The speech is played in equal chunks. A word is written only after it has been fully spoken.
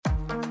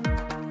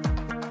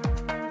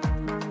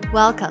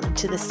Welcome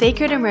to the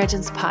Sacred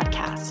Emergence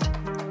Podcast.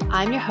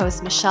 I'm your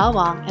host, Michelle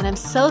Wong, and I'm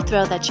so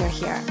thrilled that you're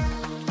here.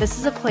 This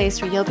is a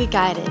place where you'll be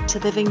guided to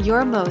living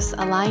your most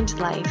aligned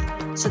life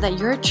so that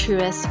your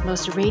truest,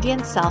 most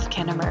radiant self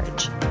can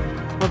emerge.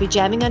 We'll be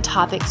jamming on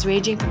topics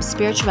ranging from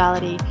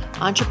spirituality,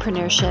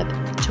 entrepreneurship,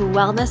 to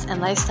wellness and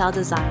lifestyle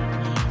design,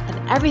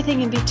 and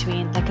everything in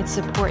between that can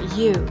support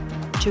you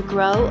to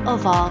grow,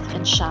 evolve,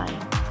 and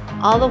shine,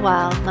 all the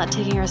while not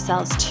taking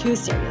ourselves too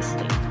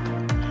seriously.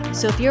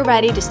 So if you're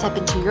ready to step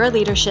into your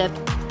leadership,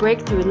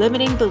 break through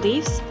limiting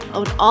beliefs,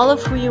 own all of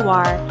who you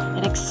are,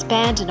 and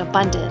expand in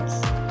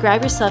abundance,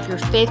 grab yourself your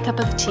faith cup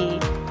of tea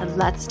and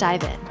let's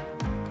dive in.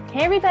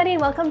 Hey everybody,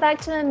 welcome back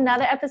to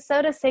another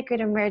episode of Sacred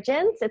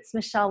Emergence. It's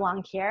Michelle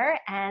Wong here,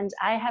 and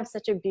I have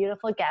such a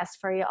beautiful guest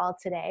for you all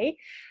today.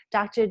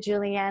 Dr.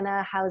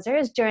 Juliana Hauser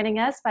is joining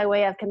us by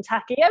way of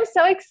Kentucky. I'm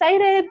so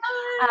excited.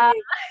 Dr.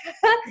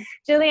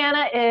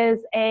 Juliana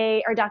is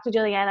a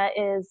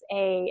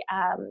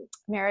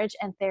marriage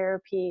and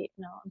therapy,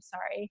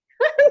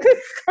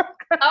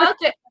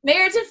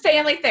 marriage and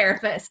family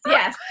therapist.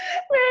 Yes.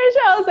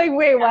 I was like,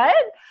 wait, what?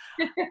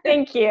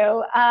 Thank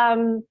you.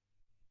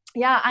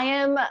 I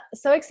am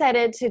so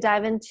excited to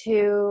dive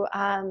into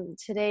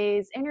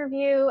today's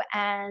interview.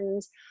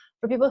 And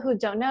for people who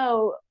don't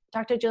know,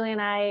 Dr.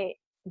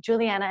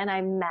 Juliana and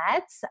I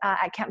met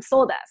at Camp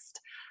Soul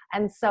Dust.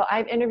 And so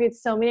I've interviewed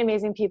so many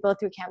amazing people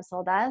through Camp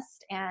Soul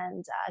Dust,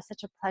 and it's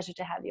such a pleasure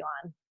to have you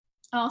on.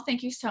 Oh,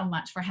 thank you so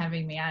much for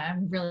having me.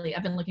 I've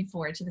been looking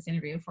forward to this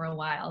interview for a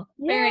while.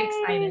 Yay. Very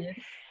excited.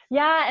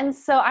 Yeah. And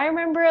so I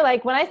remember,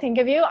 when I think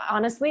of you,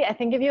 honestly, I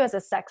think of you as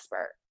a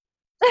sexpert.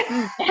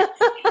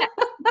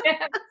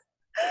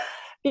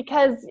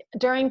 Because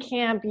during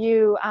camp,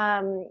 you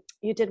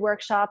did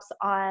workshops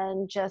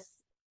on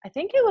I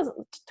think it was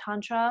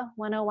Tantra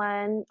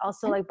 101,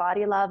 also like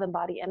body love and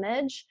body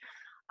image.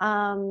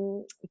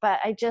 But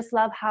I just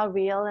love how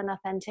real and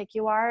authentic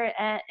you are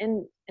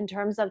in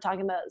terms of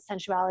talking about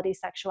sensuality,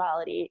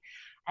 sexuality.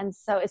 And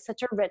so it's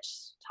such a rich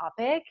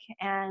topic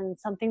and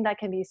something that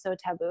can be so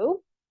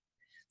taboo.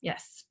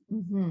 Yes.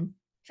 Mm-hmm.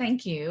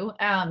 Thank you.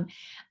 I'm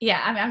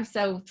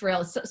so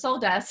thrilled. Soul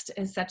Dust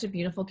is such a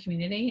beautiful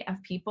community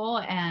of people,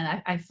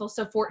 and I feel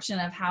so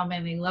fortunate of how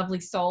many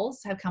lovely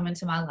souls have come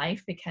into my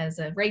life because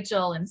of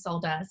Rachel and Soul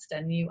Dust,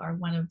 and you are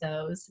one of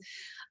those.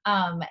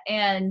 And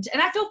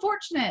I feel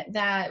fortunate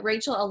that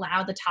Rachel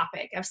allowed the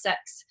topic of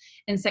sex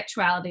and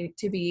sexuality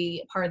to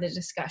be part of the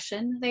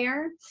discussion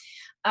there.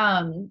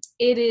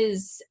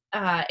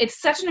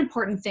 It's such an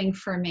important thing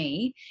for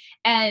me.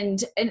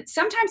 And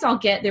sometimes I'll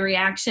get the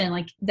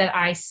reaction that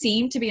I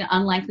seem to be an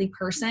unlikely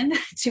person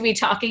to be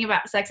talking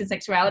about sex and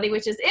sexuality,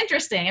 which is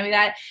interesting. I mean,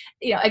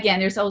 again,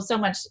 there's so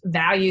much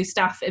value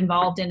stuff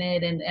involved in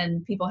it,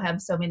 and people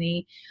have so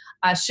many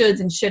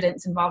shoulds and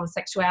shouldn'ts involved with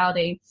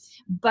sexuality.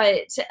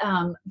 But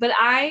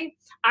I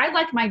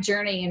like my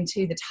journey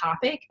into the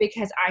topic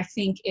because I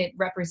think it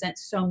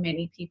represents so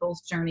many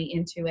people's journey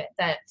into it,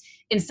 that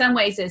in some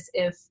ways is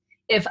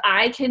if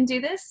I can do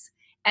this,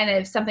 and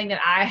if something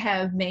that I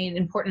have made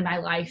important in my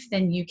life,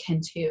 then you can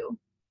too.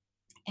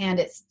 And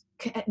it's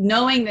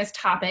knowing this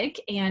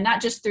topic, and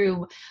not just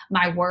through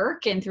my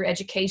work and through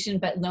education,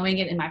 but knowing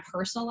it in my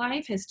personal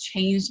life has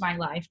changed my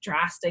life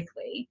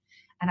drastically.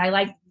 And I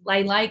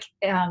like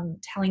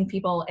telling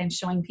people and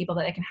showing people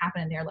that it can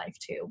happen in their life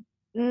too.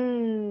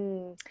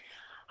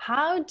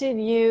 How did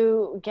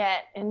you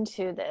get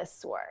into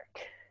this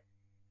work?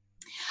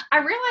 I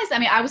realized,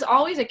 I was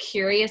always a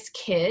curious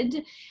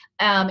kid.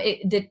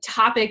 The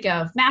topic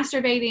of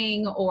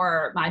masturbating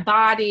or my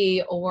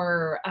body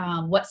or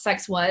what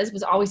sex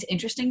was always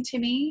interesting to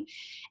me.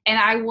 And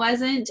I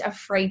wasn't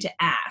afraid to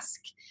ask.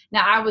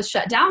 Now, I was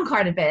shut down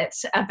quite a bit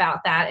about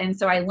that. And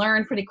so I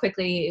learned pretty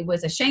quickly it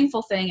was a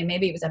shameful thing, and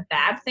maybe it was a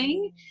bad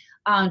thing.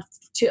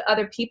 To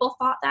other people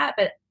thought that,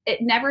 but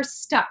it never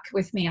stuck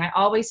with me. I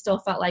always still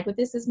felt like, well,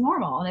 this is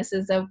normal and this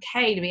is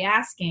okay to be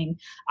asking.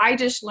 I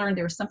just learned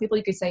there were some people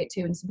you could say it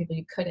to and some people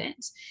you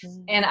couldn't.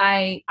 And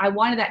I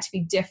wanted that to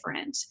be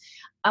different.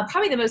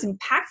 Probably the most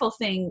impactful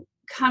thing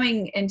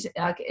coming into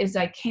as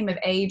I came of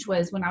age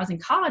was when I was in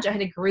college. I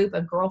had a group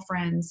of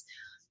girlfriends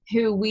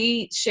who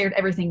we shared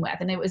everything with.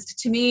 And it was,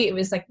 to me, it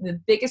was like the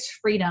biggest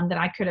freedom that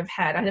I could have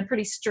had. I had a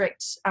pretty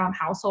strict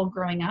household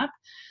growing up.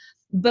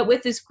 But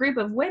with this group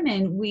of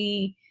women,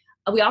 we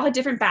all had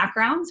different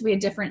backgrounds. We had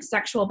different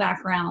sexual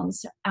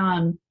backgrounds.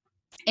 And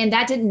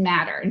that didn't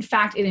matter. In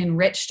fact, it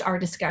enriched our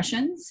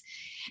discussions.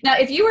 Now,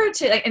 if you were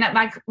to,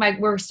 and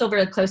we're still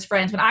very close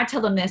friends, when I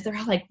tell them this,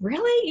 they're like,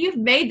 really? You've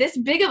made this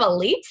big of a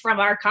leap from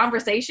our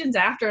conversations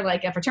after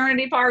a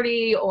fraternity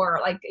party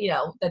or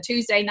the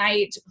Tuesday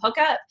night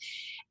hookup?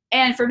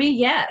 And for me,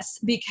 yes,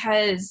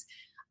 because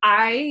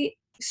I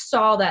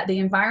saw that the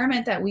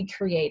environment that we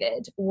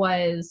created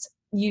was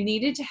you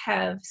needed to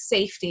have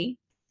safety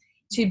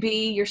to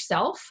be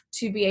yourself,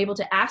 to be able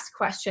to ask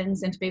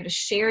questions and to be able to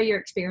share your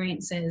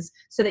experiences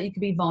so that you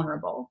could be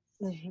vulnerable.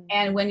 Mm-hmm.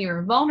 And when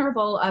you're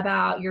vulnerable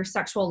about your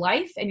sexual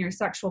life and your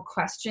sexual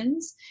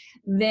questions,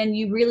 then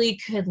you really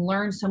could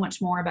learn so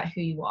much more about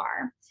who you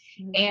are.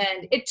 Mm-hmm.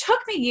 And it took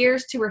me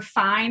years to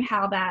refine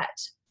how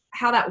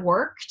that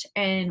worked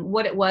and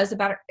what it was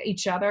about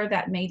each other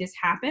that made this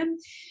happen.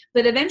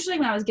 But eventually,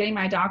 when I was getting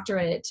my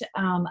doctorate,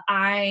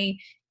 I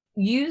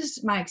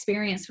used my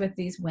experience with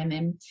these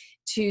women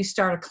to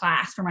start a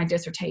class for my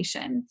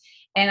dissertation.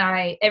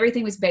 And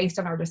everything was based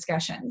on our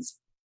discussions.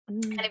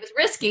 And it was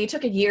risky. It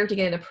took a year to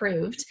get it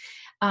approved.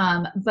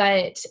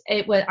 But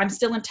I'm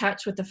still in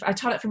touch with I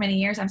taught it for many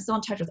years. I'm still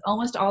in touch with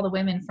almost all the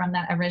women from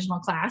that original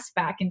class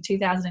back in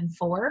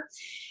 2004.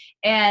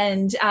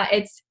 And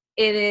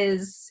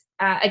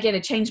again,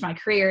 it changed my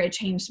career. It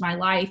changed my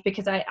life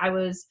because I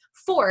was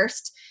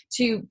forced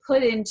to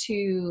put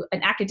into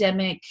an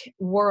academic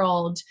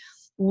world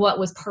what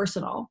was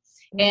personal.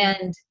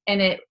 Mm-hmm.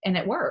 And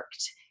it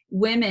worked.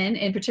 Women,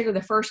 in particular,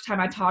 the first time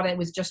I taught it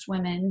was just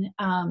women,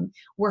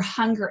 were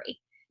hungry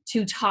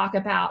to talk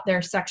about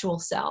their sexual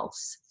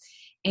selves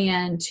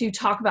and to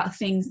talk about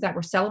things that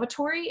were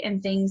celebratory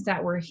and things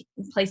that were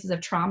places of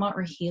trauma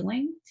or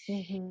healing,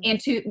 Mm-hmm. and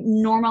to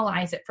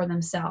normalize it for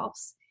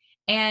themselves.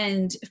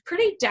 And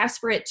pretty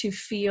desperate to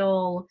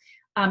feel,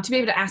 to be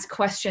able to ask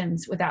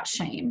questions without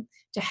shame,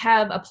 to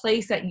have a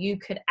place that you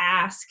could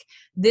ask,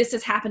 this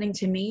is happening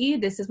to me,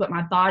 this is what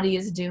my body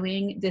is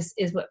doing, this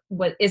is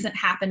what isn't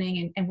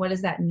happening, and what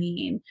does that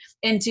mean?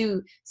 And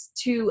to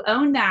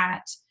own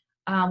that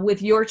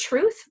with your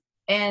truth,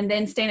 and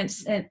then stand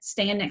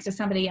next to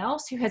somebody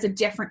else who has a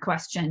different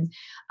question,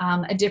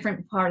 a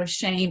different part of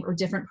shame or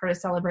different part of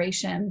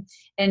celebration,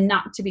 and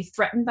not to be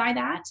threatened by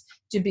that,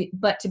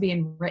 but to be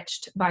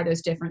enriched by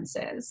those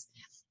differences.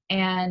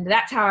 And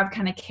that's how I've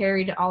kind of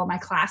carried all of my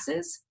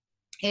classes,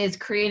 is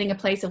creating a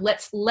place of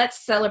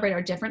let's celebrate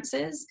our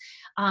differences,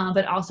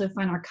 but also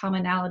find our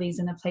commonalities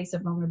in a place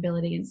of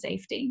vulnerability and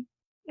safety.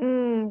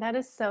 That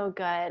is so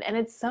good. And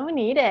it's so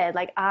needed.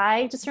 Like,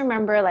 I just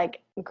remember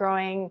like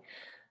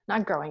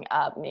not growing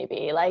up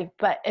maybe, like,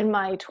 but in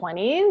my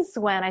 20s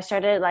when I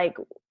started like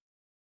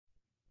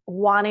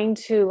wanting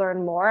to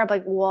learn more of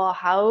like, well,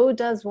 how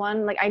does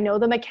one, like, I know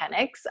the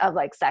mechanics of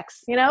like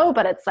sex,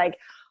 but it's like,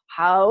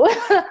 how,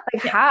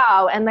 like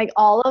how, and like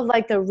all of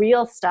like the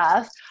real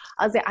stuff,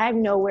 I was like, I have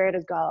nowhere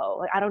to go.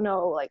 Like, I don't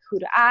know like who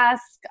to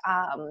ask.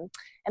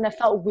 And it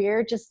felt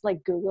weird just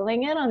like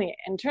Googling it on the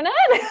internet.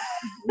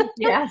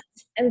 Yes.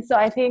 And so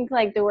I think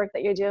like the work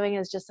that you're doing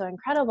is just so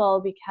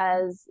incredible,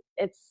 because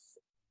it's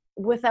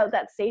without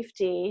that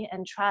safety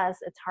and trust,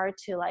 it's hard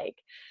to like,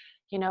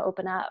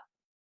 open up.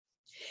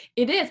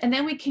 It is. And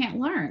then we can't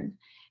learn.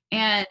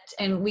 And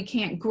we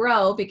can't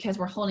grow because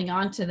we're holding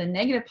on to the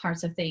negative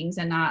parts of things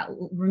and not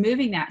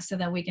removing that, so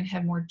that we can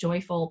have more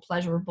joyful,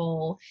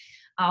 pleasurable,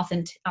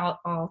 authentic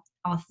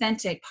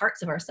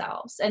parts of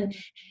ourselves. And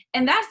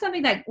that's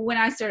something that when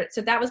I started,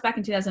 so that was back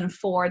in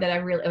 2004 that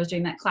I was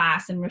doing that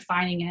class and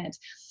refining it.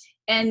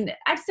 And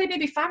I'd say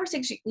maybe 5 or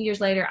 6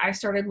 years later, I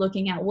started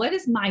looking at what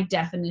is my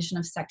definition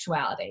of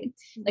sexuality.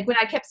 Like when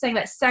I kept saying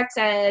that sex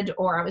ed,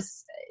 or I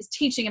was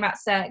teaching about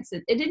sex,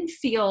 it didn't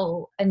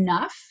feel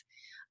enough.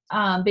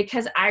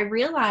 Because I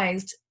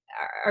realized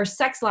our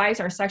sex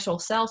lives, our sexual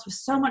selves,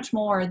 was so much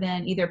more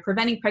than either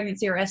preventing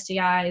pregnancy or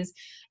STIs,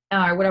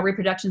 or what our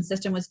reproduction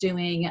system was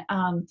doing,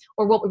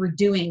 or what we were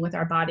doing with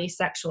our body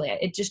sexually.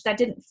 That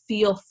didn't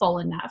feel full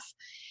enough.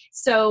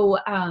 So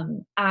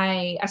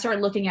I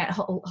started looking at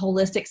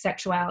holistic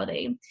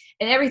sexuality,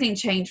 and everything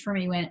changed for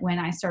me when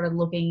I started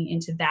looking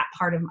into that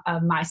part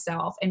of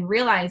myself, and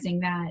realizing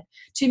that,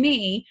 to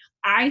me,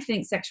 I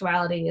think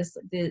sexuality is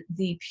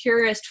the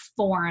purest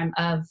form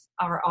of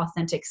our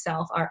authentic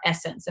self, our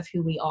essence of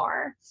who we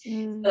are.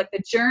 Like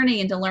the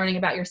journey into learning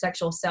about your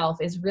sexual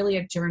self is really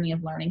a journey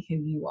of learning who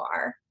you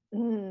are.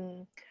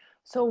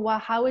 So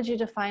how would you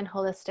define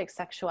holistic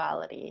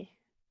sexuality?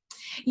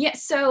 Yeah,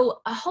 so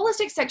a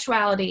holistic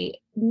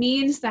sexuality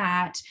means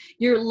that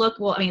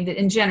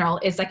in general,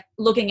 it's like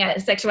looking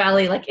at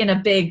sexuality like in a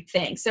big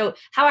thing. So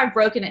how I've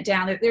broken it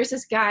down, there's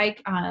this guy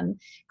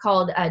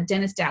called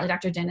Dennis Daly,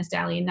 Dr. Dennis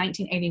Daly, in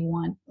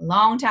 1981, a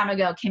long time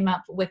ago,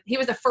 he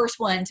was the first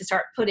one to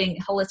start putting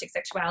holistic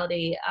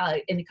sexuality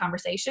into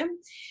conversation.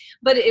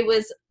 But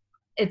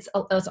it's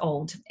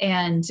old,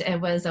 and it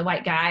was a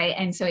white guy,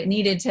 and so it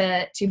needed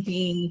to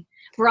be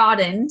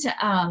broadened,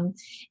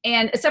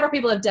 and several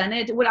people have done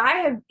it.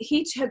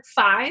 He took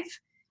 5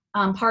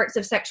 parts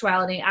of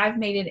sexuality. I've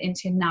made it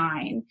into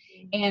 9,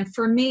 and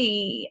for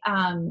me,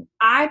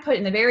 I put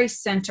in the very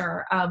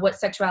center of what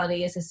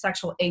sexuality is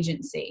sexual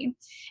agency.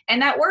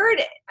 And that word,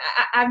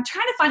 I'm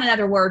trying to find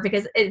another word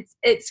because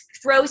it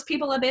throws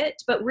people a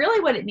bit, but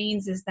really what it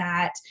means is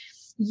that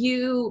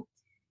you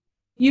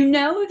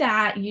know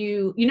that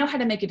you know how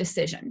to make a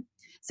decision.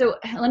 So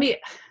I'll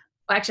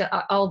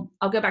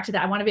go back to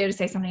that. I want to be able to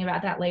say something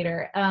about that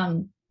later.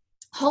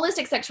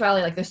 holistic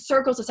sexuality, like the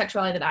circles of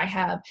sexuality that I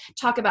have,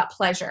 talk about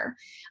pleasure.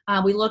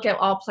 We look at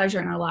all pleasure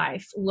in our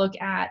life, look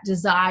at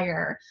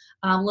desire,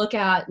 look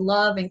at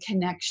love and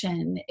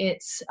connection.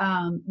 It's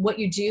what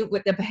you do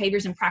with the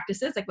behaviors and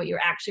practices, like what you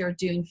actually are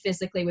doing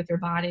physically with your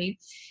body.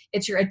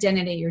 It's your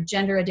identity, your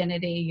gender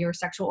identity, your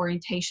sexual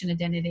orientation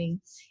identity.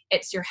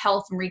 It's your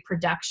health and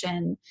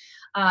reproduction.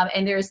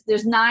 And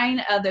there's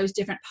 9 of those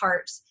different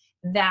parts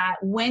that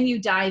when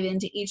you dive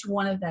into each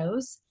one of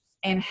those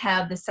and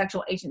have the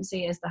sexual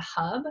agency as the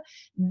hub,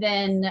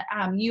 then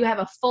you have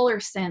a fuller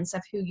sense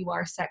of who you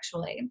are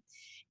sexually.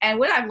 And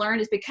what I've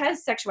learned is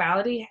because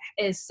sexuality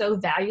is so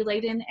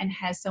value-laden and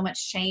has so much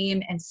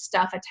shame and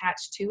stuff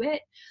attached to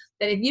it,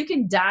 that if you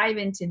can dive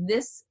into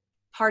this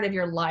part of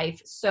your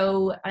life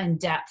so in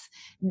depth,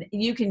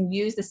 you can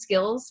use the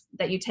skills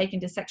that you take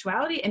into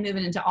sexuality and move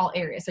it into all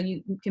areas. So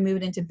you can move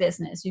it into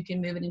business, you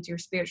can move it into your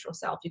spiritual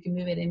self, you can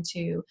move it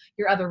into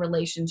your other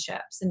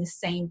relationships in the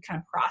same kind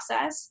of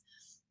process.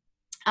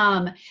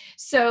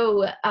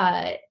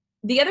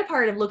 The other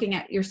part of looking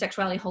at your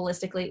sexuality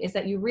holistically is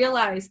that you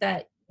realize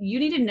that you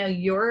need to know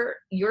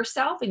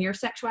yourself and your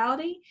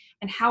sexuality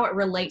and how it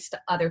relates to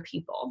other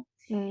people.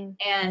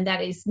 And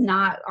that is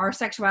not, our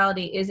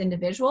sexuality is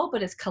individual,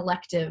 but it's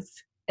collective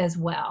as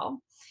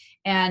well.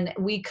 And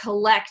we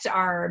collect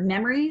our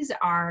memories,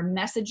 our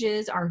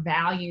messages, our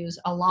values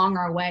along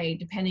our way,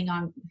 depending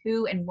on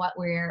who and what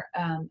we're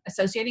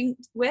associating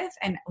with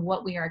and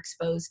what we are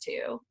exposed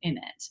to in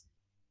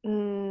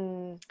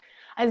it.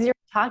 As you're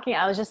talking,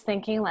 I was just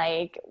thinking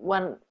like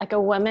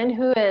a woman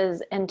who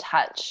is in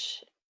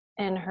touch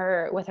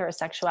with her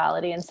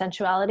sexuality and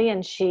sensuality,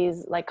 and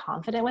she's like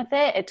confident with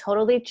it, it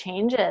totally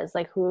changes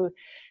like who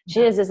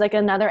she is. There's like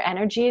another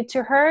energy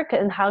to her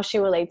and how she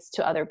relates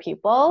to other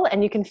people,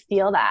 and you can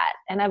feel that.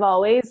 And I've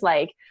always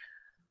like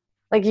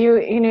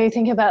you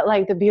think about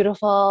like the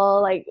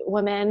beautiful like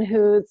woman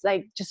who's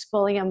like just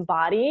fully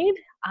embodied,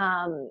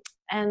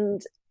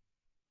 and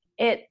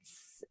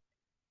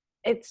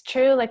it's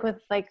true, like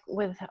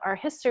with our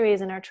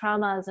histories and our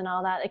traumas and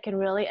all that, it can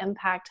really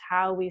impact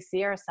how we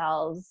see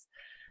ourselves,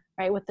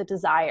 right? With the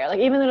desire, like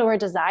even though the word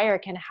desire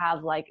can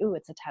have like, ooh,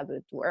 it's a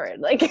taboo word,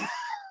 like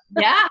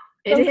yeah,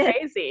 it is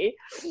crazy.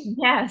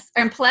 Yes,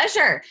 and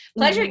pleasure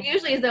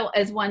usually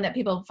is one that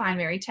people find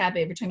very taboo.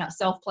 If you're talking about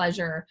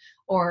self-pleasure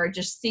or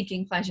just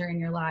seeking pleasure in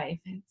your life,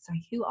 it's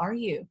like, who are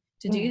you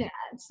to do that?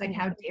 It's like,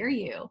 how dare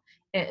you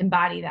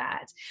embody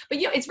that? But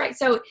it's right.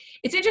 So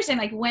it's interesting,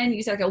 like when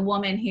you say like a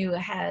woman who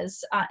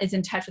has is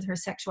in touch with her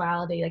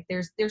sexuality, like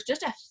there's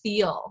just a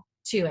feel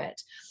to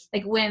it.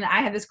 Like when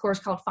I had this course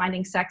called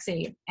Finding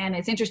Sexy, and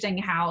it's interesting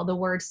how the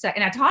word sex,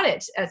 and I taught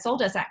it at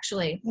Soltis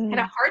actually, had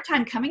a hard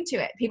time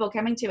people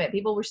coming to it.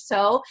 People were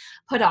so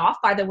put off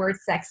by the word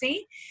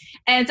sexy.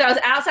 And so I was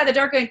outside the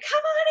door going,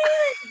 come on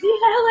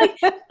in, like,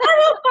 I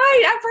don't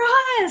bite,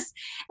 I promise.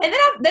 And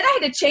then I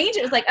had to change it.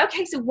 It was like,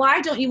 okay, so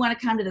why don't you want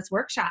to come to this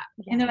workshop?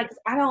 And they're like,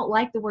 I don't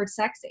like the word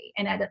sexy,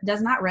 and it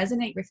does not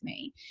resonate with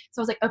me. So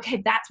I was like,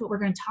 okay, that's what we're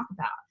going to talk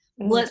about.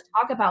 Let's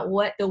talk about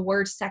what the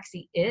word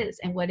sexy is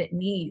and what it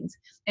means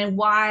and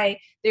why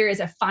there is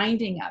a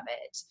finding of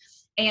it.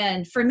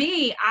 And for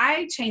me,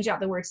 I change out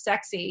the word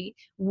sexy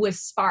with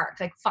spark,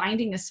 like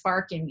finding a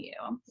spark in you.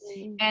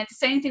 And the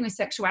same thing with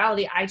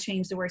sexuality. I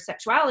change the word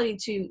sexuality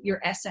to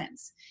your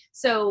essence.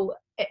 So,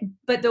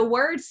 but the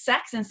word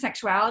sex and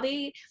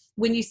sexuality,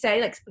 when you say,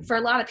 like, for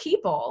a lot of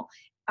people,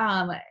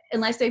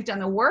 unless they've done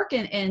the work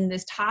in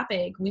this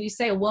topic, when you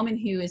say a woman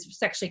who is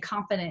sexually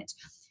confident,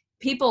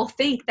 people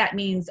think that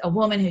means a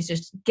woman who's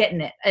just getting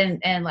it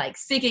and like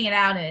seeking it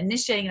out and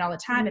initiating it all the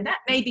time. And that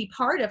may be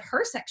part of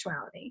her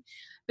sexuality.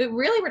 But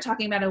really, we're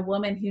talking about a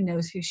woman who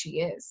knows who she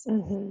is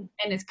and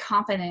is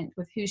confident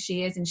with who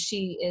she is. And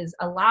she is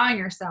allowing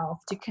herself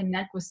to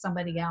connect with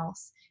somebody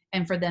else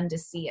and for them to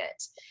see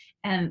it.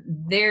 And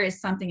there is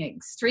something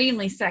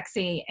extremely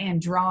sexy and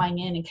drawing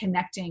in and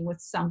connecting with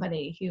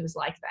somebody who's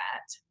like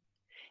that.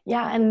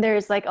 Yeah. And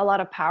there's like a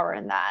lot of power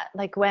in that.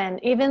 Like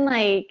when even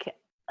like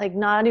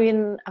not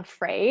even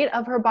afraid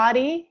of her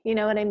body, you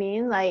know what I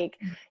mean? Like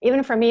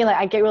even for me, like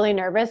I get really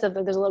nervous if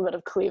there's a little bit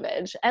of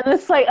cleavage, and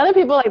it's like other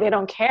people, like they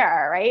don't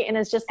care, right? And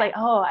it's just like,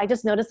 oh, I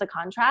just noticed the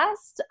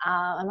contrast.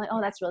 I'm like, oh,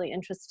 that's really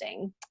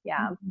interesting.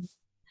 Yeah.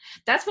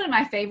 That's one of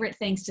my favorite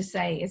things to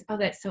say is, oh,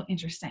 that's so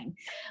interesting.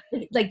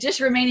 Like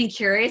just remaining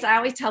curious. I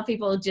always tell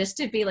people just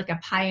to be like a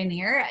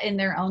pioneer in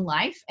their own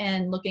life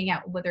and looking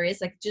at what there is,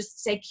 like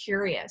just stay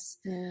curious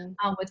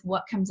with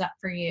what comes up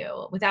for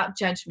you without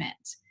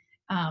judgment.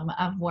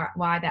 Of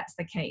why that's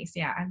the case.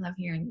 Yeah, I love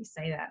hearing you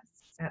say that.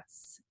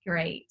 That's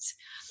great.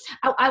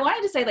 I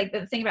wanted to say, like,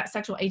 the thing about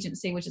sexual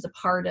agency, which is a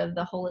part of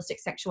the holistic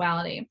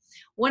sexuality.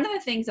 One of the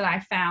things that I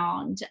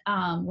found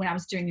when I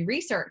was doing the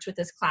research with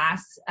this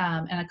class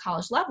at a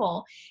college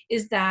level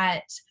is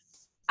that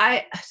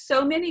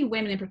so many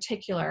women in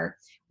particular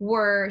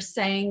were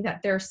saying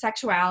that their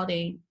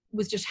sexuality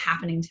was just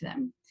happening to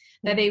them,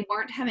 that they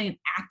weren't having an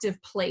active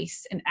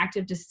place and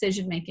active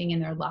decision-making in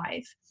their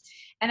life.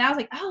 And I was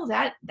like, oh,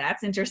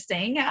 that's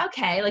interesting.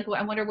 Okay. Like,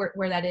 I wonder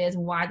where that is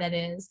and why that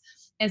is.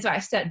 And so I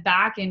stepped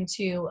back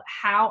into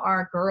how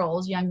our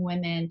girls, young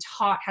women,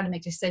 taught how to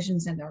make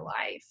decisions in their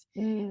life.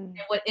 And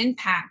what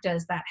impact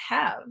does that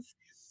have?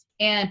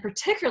 And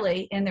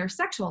particularly in their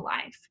sexual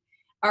life.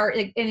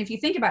 And if you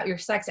think about your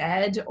sex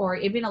ed, or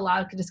even a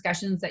lot of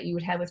discussions that you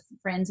would have with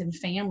friends and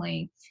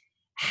family,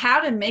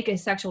 how to make a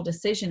sexual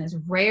decision is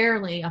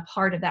rarely a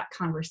part of that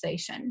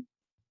conversation.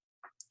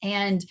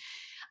 And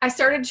I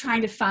started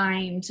trying to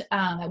find,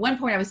 at one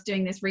point I was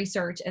doing this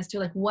research as to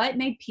like what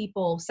made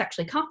people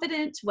sexually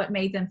confident, what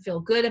made them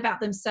feel good about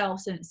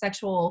themselves in a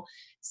sexual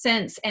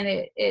sense.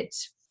 And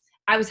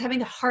I was having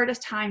the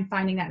hardest time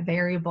finding that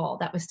variable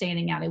that was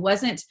standing out. It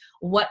wasn't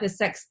what the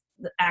sex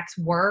acts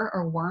were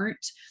or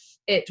weren't.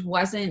 It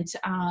wasn't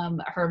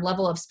her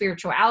level of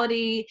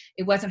spirituality.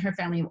 It wasn't her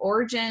family of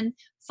origin.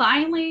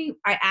 Finally,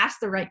 I asked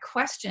the right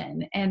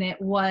question, and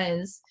it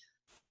was,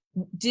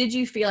 did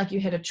you feel like you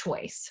had a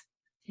choice?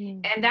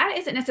 And that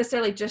isn't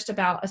necessarily just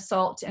about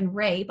assault and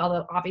rape,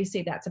 although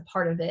obviously that's a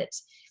part of it.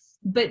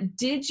 But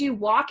did you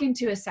walk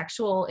into a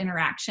sexual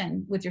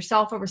interaction with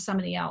yourself or with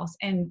somebody else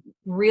and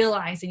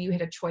realize that you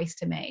had a choice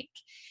to make?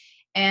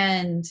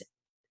 And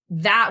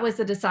that was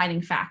the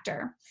deciding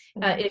factor.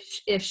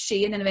 If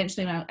she, and then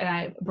eventually when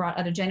I brought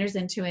other genders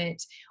into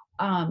it,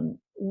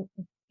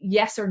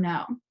 yes or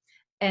no.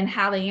 And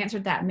how they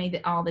answered that made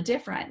all the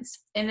difference.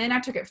 And then I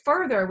took it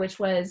further, which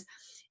was,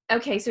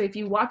 okay, so if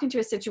you walked into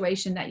a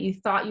situation that you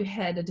thought you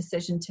had a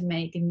decision to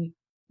make, and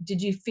did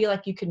you feel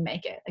like you could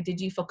make it? Like, did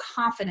you feel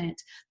confident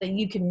that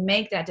you could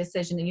make that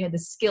decision, that you had the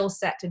skill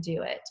set to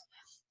do it?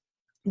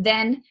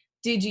 Then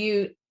did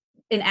you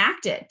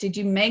enact it? Did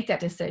you make that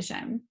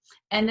decision?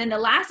 And then the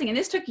last thing, and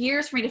this took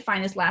years for me to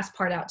find this last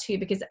part out too,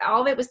 because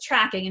all of it was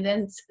tracking,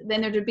 and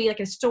then there would be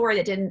like a story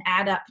that didn't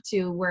add up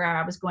to where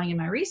I was going in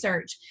my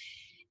research.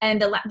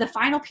 And the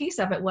final piece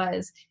of it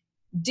was,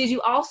 did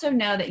you also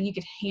know that you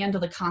could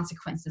handle the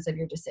consequences of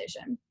your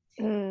decision?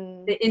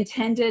 The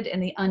intended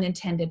and the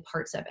unintended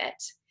parts of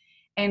it.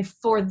 And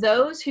for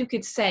those who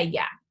could say,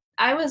 yeah,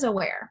 I was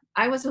aware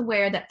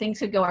that things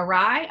could go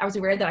awry. I was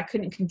aware that I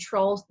couldn't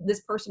control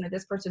this person or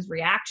this person's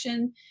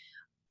reaction,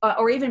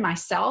 or even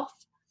myself.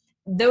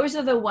 Those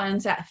are the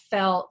ones that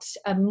felt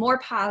a more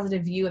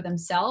positive view of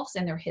themselves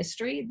and their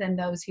history than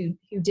those who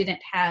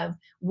didn't have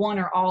one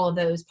or all of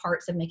those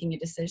parts of making a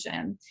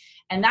decision.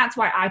 And that's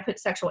why I put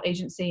sexual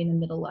agency in the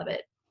middle of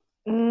it.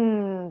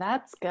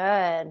 That's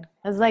good.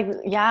 It's like,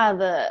 yeah,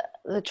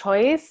 the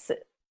choice,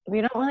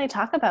 we don't really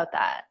talk about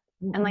that.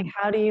 Mm-hmm. And like,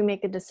 how do you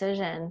make a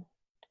decision?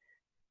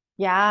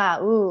 Yeah.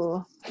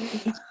 Ooh.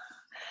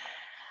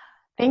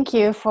 Thank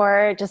you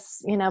for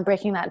just,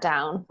 breaking that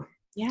down.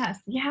 Yes.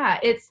 Yeah.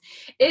 It's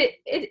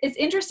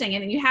interesting.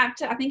 And you have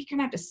to, I think you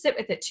kind of have to sit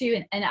with it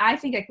too. And I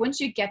think like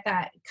once you get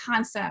that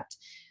concept,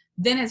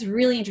 then it's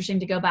really interesting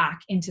to go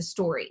back into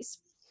stories,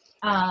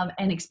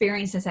 and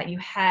experiences that you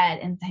had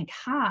and think,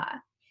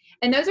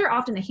 and those are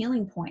often the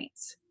healing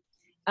points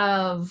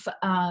of,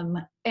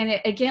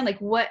 again, like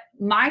what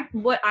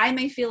I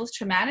may feel is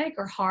traumatic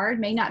or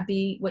hard may not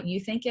be what you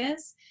think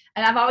is.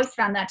 And I've always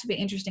found that to be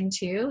interesting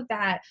too,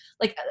 that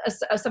like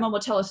someone will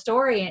tell a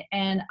story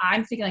and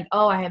I'm thinking like,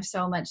 oh, I have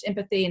so much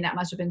empathy and that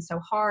must have been so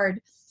hard.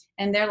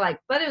 And they're like,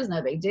 but it was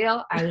no big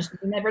deal. I just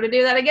never to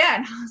do that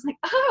again. I was like,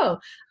 oh,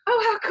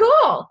 how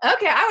cool.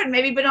 Okay. I would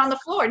maybe been on the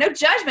floor. No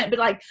judgment, but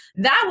like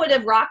that would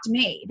have rocked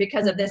me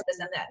because of this,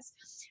 and this.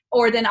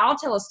 Or then I'll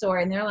tell a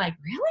story and they're like,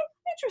 really?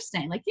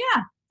 Interesting. Like,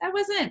 yeah, that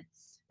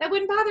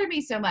wouldn't bother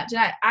me so much.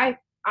 And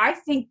I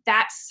think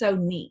that's so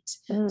neat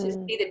to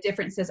see the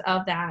differences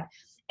of that.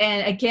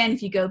 And again,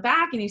 if you go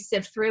back and you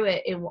sift through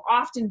it, it will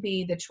often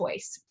be the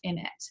choice in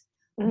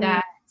it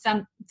that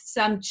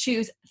some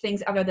choose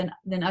things other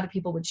than other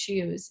people would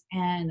choose.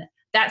 And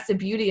that's the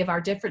beauty of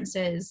our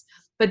differences.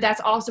 But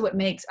that's also what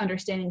makes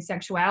understanding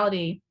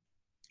sexuality,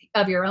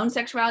 of your own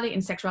sexuality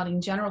and sexuality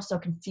in general, so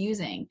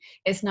confusing.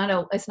 It's not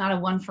a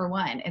one for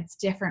one. It's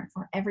different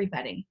for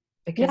everybody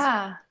because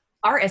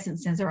our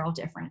essences are all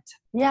different.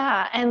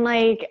 Yeah. And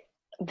like,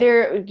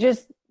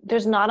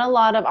 there's not a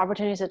lot of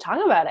opportunities to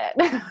talk about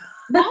it.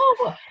 No,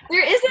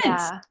 there isn't.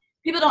 Yeah.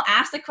 People don't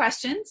ask the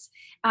questions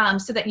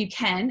so that you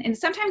can. And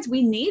sometimes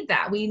we need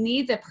that. We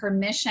need the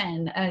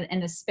permission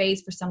and the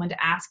space for someone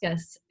to ask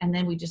us. And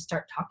then we just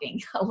start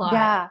talking a lot.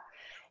 Yeah.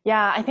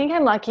 Yeah. I think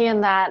I'm lucky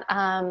in that.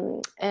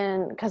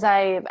 And because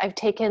I've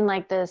taken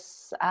like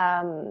this,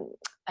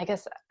 I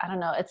guess, I don't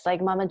know, it's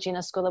like Mama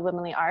Gina School of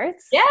Womenly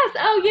Arts. Yes.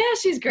 Oh yeah.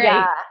 She's great.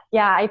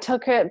 Yeah. I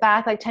took it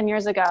back like 10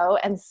 years ago.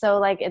 And so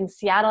like in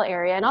Seattle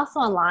area and also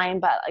online,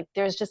 but like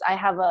I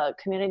have a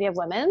community of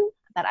women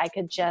that I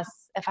could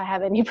just, if I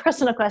have any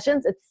personal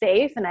questions, it's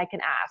safe and I can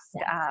ask.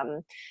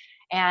 Yes.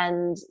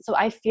 And so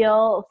I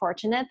feel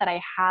fortunate that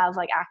I have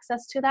like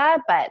access to that.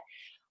 But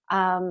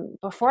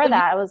before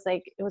that,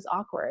 it was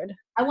awkward.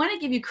 I want to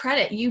give you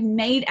credit. You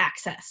made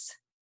access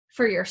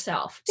for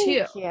yourself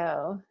too. Thank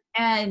you.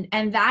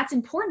 And that's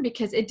important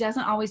because it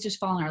doesn't always just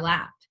fall in our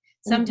lap.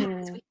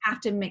 Sometimes Mm-hmm. we have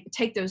to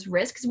take those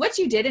risks. What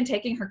you did in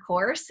taking her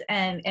course,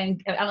 and I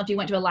don't know if you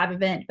went to a live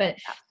event, but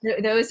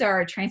those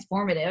are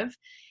transformative.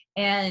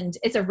 And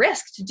it's a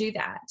risk to do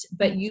that,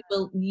 but you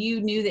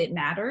knew that it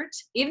mattered,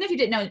 even if you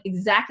didn't know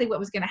exactly what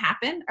was going to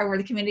happen or where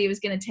the community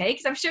was going to take.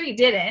 Because I'm sure you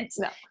didn't.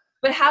 No.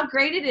 But how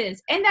great it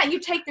is, and that you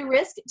take the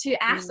risk to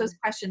ask those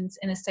questions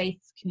in a safe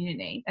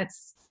community.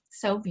 That's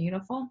so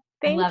beautiful.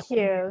 Thank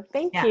you.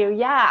 Thank you.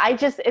 Yeah,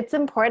 it's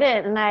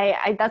important. And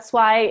I that's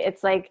why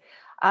it's like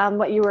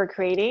what you were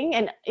creating.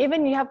 And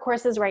even you have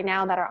courses right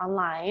now that are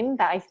online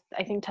that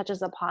I think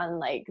touches upon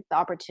like the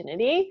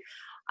opportunity.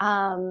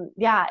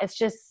 Yeah, it's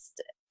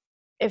just,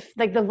 if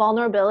like the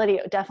vulnerability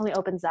definitely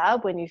opens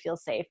up when you feel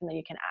safe and then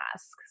you can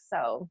ask.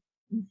 So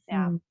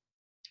yeah.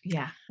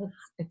 Yeah,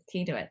 it's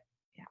key to it.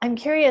 Yeah. I'm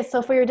curious.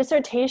 So for your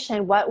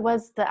dissertation, what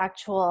was the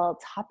actual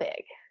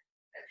topic?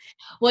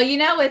 Well,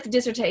 with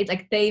dissertations,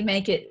 like they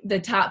make it the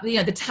top,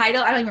 the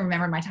title, I don't even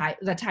remember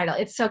the title.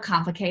 It's so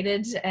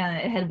complicated and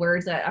it had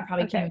words that I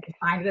probably can't even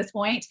find at this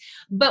point.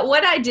 But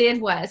what I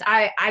did was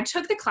I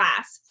took the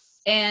class,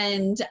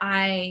 and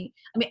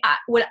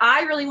what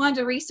I really wanted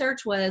to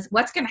research was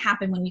what's going to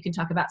happen when you can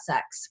talk about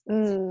sex.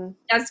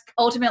 That's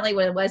ultimately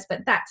what it was,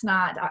 but that's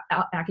not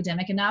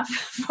academic enough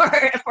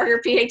for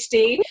your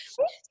PhD.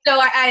 So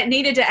I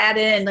needed to add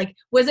in, like,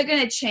 was it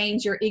going to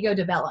change your ego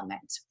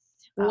development?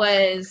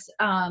 Was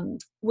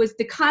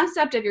the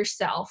concept of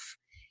yourself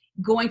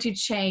going to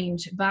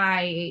change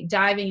by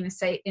diving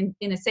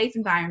in a safe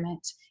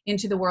environment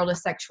into the world of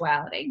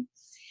sexuality?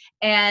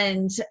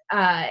 And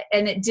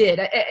it did.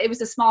 It was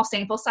a small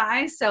sample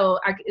size, so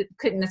I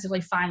couldn't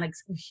necessarily find like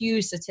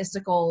huge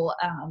statistical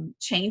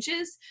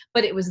changes,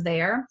 but it was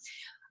there.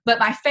 But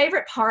my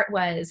favorite part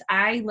was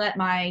I let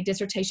my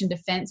dissertation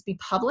defense be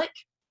public,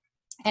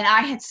 and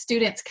I had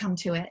students come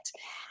to it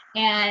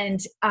and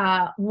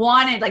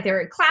wanted, like, they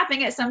were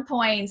clapping at some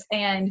points,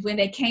 and when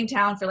they came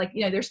down for, like,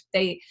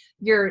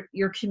 your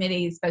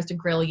committee is supposed to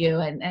grill you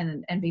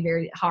and be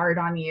very hard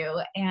on you,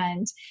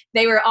 and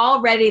they were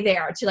already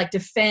there to like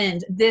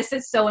defend, this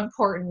is so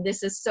important,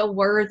 this is so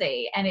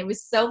worthy. And it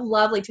was so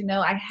lovely to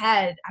know I think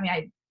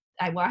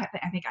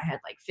I had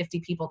like 50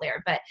 people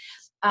there, but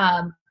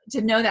to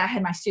know that I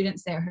had my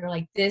students there who were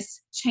like,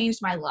 this changed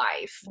my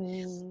life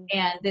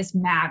and this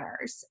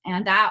matters.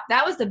 And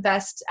that was the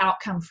best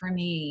outcome for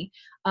me,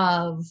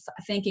 of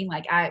thinking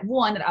like that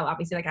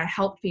obviously like I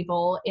helped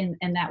people in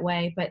that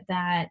way, but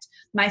that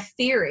my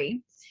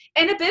theory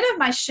and a bit of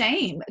my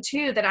shame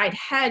too, that I'd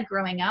had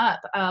growing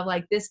up, of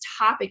like, this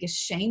topic is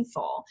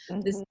shameful.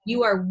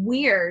 You are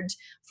weird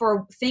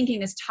for thinking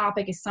this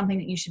topic is something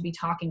that you should be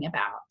talking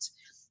about.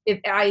 If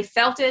I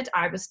felt it,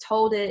 I was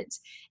told it.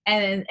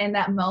 And in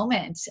that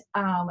moment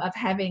of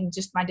having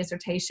just my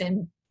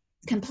dissertation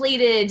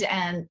completed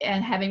and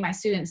having my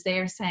students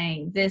there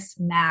saying, this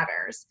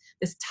matters,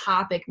 this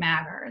topic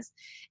matters.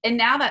 And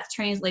now that's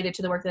translated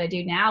to the work that I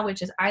do now,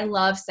 which is I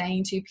love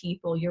saying to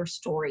people, your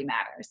story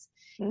matters.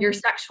 Your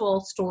sexual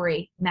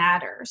story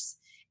matters.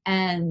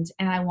 And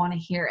I want to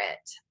hear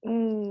it.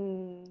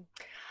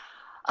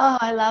 Oh,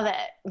 I love it.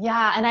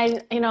 Yeah. And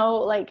I,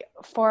 like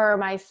for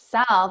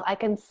myself, I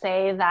can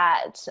say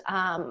that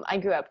I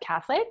grew up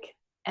Catholic.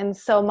 And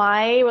so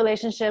my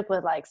relationship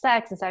with like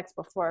sex and sex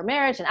before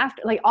marriage and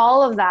after, like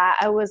all of that,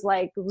 I was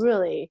like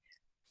really,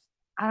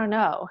 I don't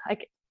know,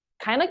 like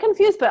kind of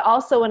confused, but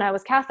also when I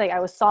was Catholic,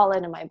 I was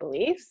solid in my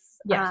beliefs.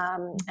 Yes.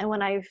 And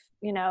when I'm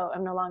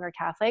no longer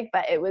Catholic,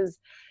 but it was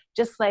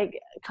just like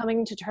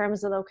coming to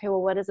terms with, okay,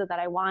 well, what is it that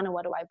I want and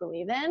what do I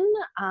believe in?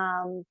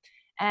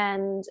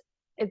 And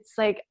it's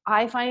like,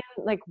 I find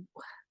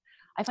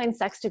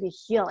sex to be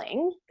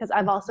healing, because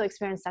I've also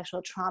experienced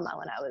sexual trauma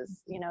when I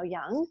was,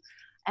 young.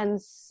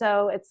 And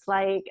so it's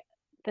like,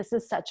 this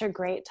is such a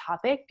great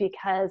topic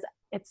because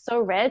it's so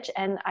rich.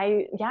 And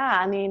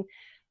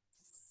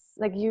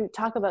like you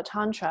talk about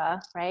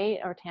tantra, right?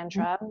 Or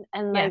tantra.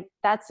 And like,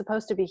 that's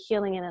supposed to be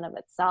healing in and of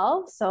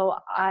itself. So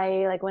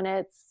I like when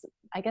it's,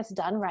 I guess,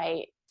 done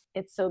right,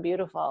 it's so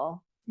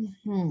beautiful.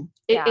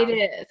 It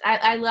is.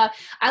 I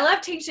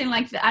love teaching.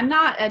 Like, I'm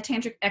not a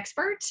tantric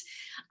expert,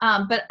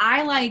 but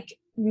I like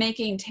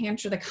making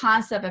tantra, the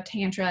concept of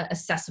tantra,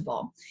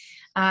 accessible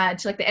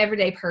to like the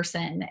everyday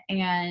person,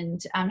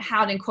 and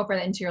how to incorporate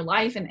that into your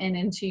life and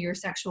into your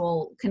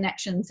sexual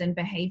connections and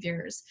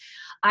behaviors.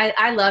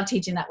 I love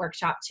teaching that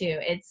workshop too.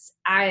 It's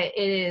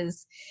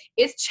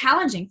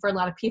challenging for a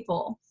lot of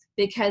people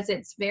because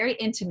it's very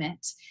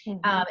intimate, and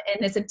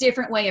it's a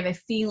different way of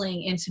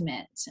feeling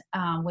intimate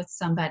with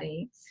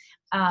somebody.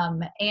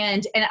 And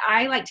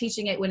I like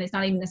teaching it when it's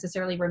not even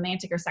necessarily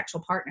romantic or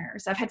sexual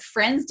partners. I've had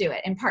friends do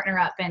it and partner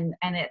up, and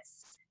it's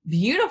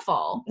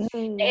beautiful.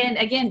 And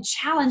again,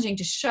 challenging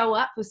to show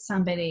up with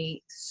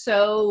somebody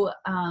so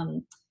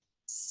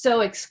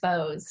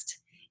exposed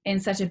in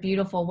such a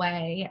beautiful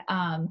way.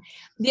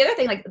 The other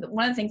thing, like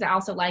one of the things I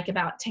also like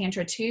about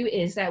Tantra too,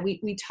 is that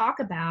we talk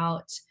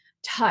about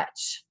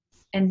touch.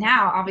 And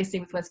now, obviously,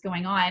 with what's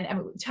going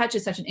on, touch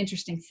is such an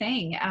interesting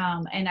thing.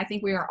 And I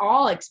think we are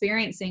all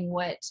experiencing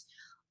what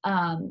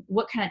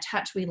what kind of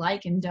touch we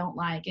like and don't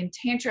like. And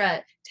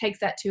Tantra takes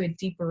that to a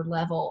deeper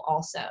level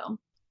also.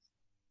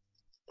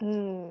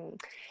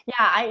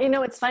 Yeah,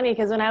 it's funny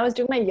because when I was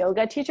doing my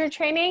yoga teacher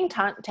training,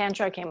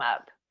 Tantra came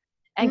up.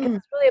 And because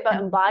it's really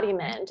about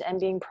embodiment and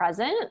being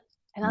present.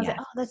 And I was like,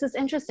 oh, this is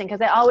interesting.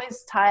 Because I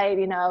always tied,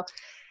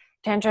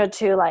 Tantra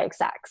to like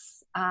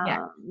sex.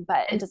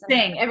 But it doesn't.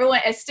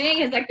 Sting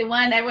is like the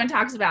one everyone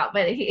talks about,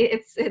 but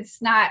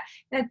it's not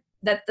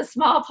that's the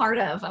small part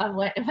of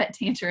what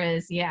Tantra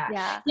is.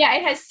 Yeah.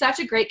 It has such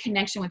a great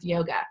connection with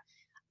yoga,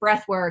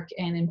 breath work,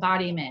 and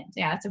embodiment.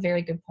 Yeah, that's a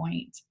very good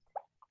point.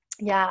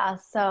 Yeah.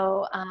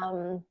 So,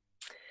 I'm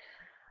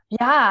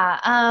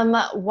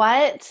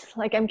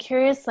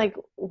curious, like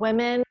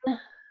women,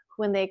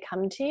 when they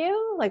come to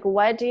you, like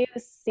what do you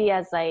see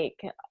as like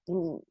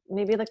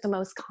maybe like the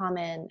most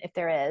common, if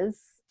there is,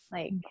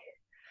 like,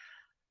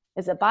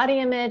 is it body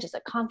image? Is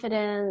it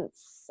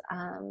confidence?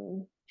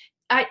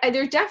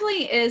 There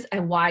definitely is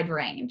a wide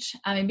range.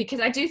 I mean, because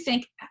I do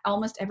think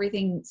almost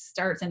everything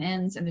starts and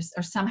ends and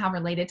are somehow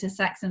related to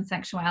sex and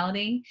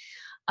sexuality.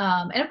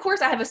 And of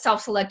course I have a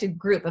self-selected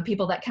group of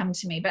people that come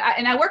to me, but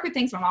I work with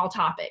things from all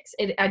topics.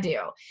 I do,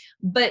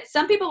 but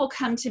some people will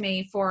come to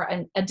me for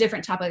a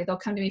different topic. They'll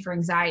come to me for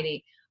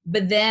anxiety,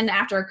 but then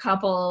after a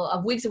couple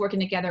of weeks of working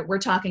together, we're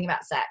talking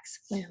about sex,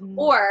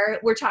 or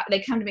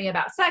they come to me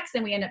about sex.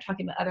 Then we end up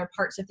talking about other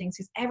parts of things,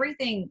 because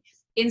everything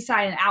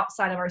inside and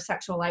outside of our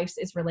sexual lives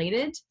is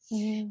related.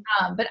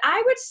 But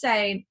I would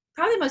say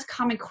probably the most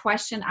common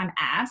question I'm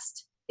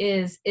asked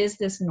is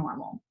this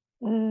normal?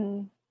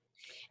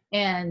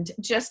 And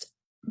just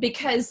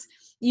because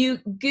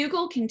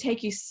Google can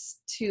take you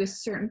to a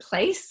certain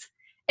place,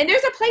 and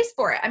there's a place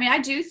for it. I mean, I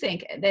do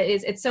think that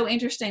it's so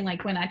interesting.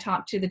 Like when I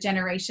talk to the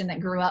generation that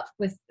grew up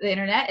with the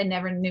internet and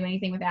never knew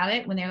anything without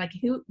it, when they're like,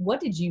 what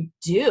did you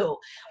do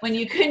when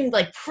you couldn't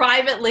like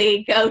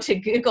privately go to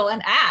Google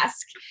and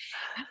ask?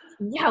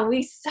 Yeah,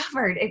 we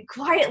suffered it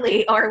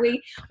quietly, or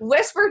we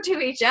whispered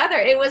to each other.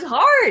 It was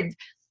hard.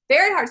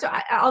 Very hard. So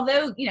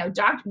although,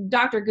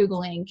 Dr.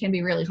 Googling can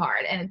be really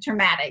hard and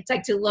traumatic,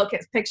 like to look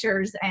at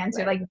pictures and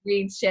to like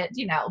read shit,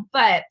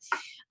 but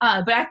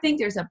I think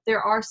there's some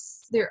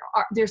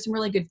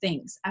really good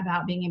things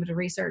about being able to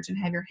research and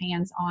have your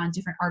hands on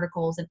different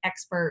articles and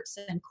experts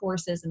and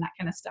courses and that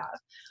kind of stuff.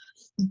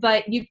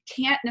 But you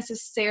can't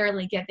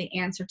necessarily get the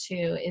answer to,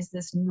 is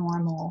this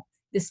normal?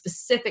 This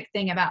specific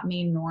thing about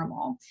me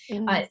normal?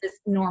 Is this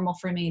normal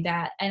for me?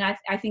 And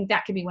I think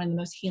that could be one of the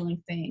most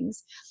healing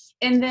things.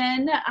 And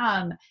then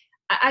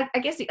I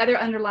guess the other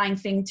underlying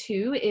thing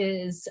too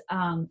is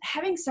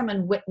having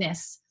someone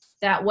witness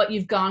that what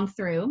you've gone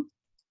through,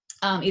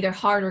 either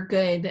hard or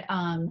good,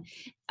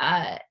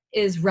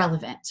 is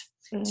relevant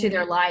to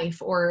their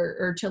life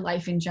or to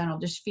life in general.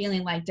 Just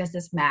feeling like, does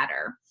this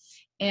matter?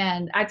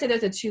 And I'd say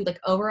those are two like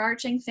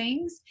overarching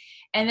things.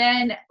 And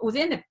then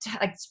within the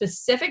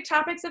specific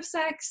topics of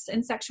sex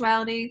and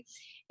sexuality,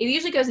 it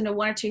usually goes into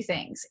one or two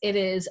things. It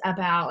is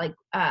about like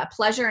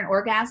pleasure and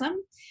orgasm,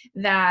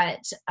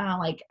 that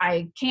like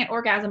I can't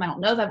orgasm. I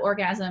don't know if I've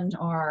orgasmed,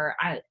 or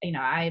I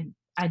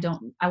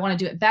want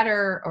to do it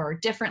better or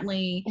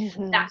differently,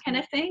 that kind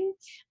of thing.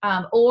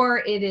 Or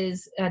it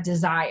is a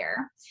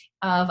desire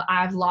of,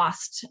 I've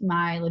lost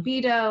my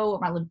libido,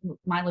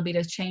 my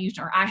libido's changed,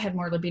 or I had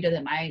more libido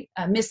than my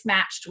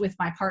mismatched with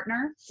my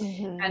partner.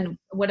 And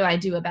what do I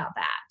do about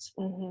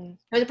that?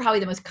 Those are probably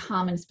the most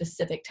common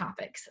specific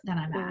topics that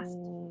I'm asked.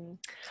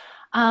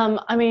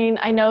 I mean,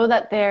 I know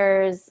that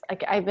there's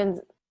like,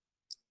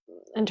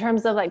 in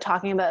terms of like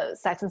talking about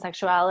sex and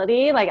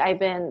sexuality, like I've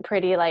been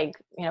pretty like,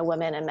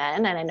 women and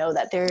men, and I know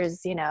that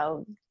there's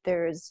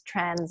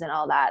trends and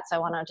all that. So I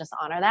want to just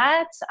honor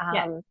that.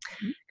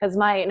 Cause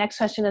my next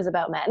question is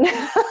about men.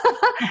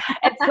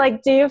 It's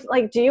like, do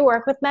you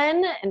work with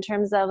men in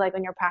terms of like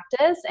in your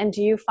practice, and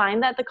do you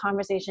find that the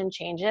conversation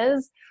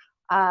changes,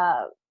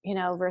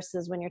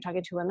 versus when you're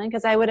talking to women?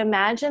 Cause I would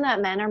imagine that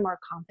men are more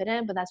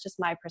confident, but that's just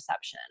my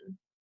perception.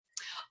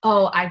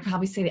 Oh, I'd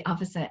probably say the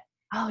opposite.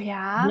 Oh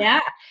yeah.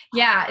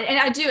 Yeah. And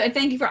I do. And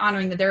thank you for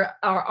honoring that there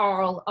are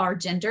all our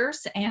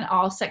genders and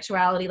all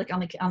sexuality, like on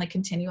the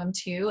continuum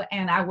too.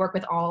 And I work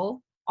with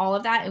all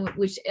of that,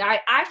 which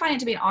I find it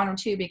to be an honor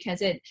too, because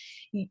the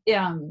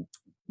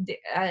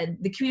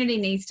community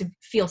needs to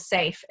feel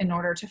safe in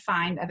order to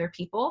find other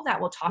people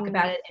that will talk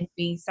about it and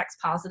be sex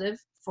positive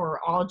for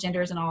all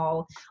genders and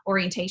all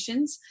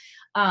orientations.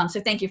 So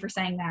thank you for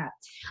saying that.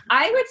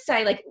 I would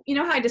say, like,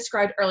 how I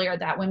described earlier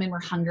that women were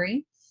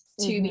hungry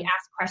to be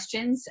asked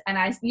questions, and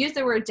I use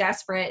the word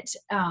desperate.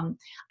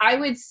 I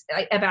would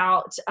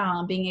about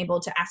being able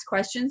to ask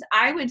questions.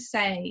 I would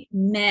say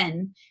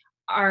men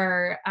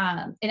are,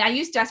 and I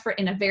use desperate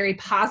in a very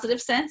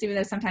positive sense, even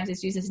though sometimes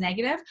it's used as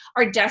negative,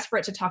 are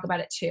desperate to talk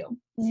about it too.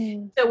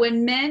 So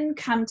when men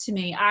come to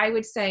me, I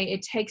would say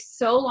it takes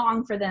so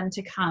long for them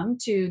to come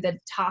to the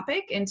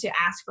topic and to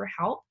ask for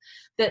help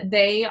that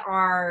they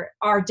are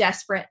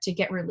desperate to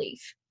get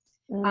relief.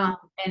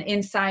 And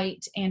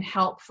insight and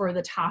help for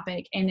the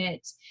topic. And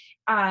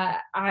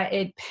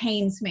it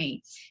pains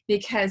me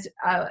because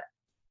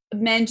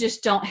men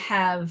just don't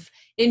have,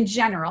 in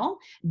general,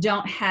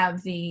 don't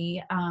have the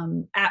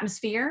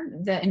atmosphere,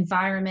 the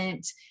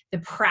environment, the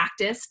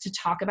practice to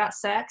talk about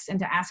sex and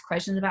to ask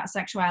questions about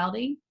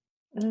sexuality.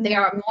 They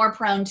are more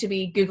prone to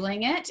be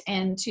Googling it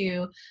and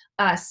to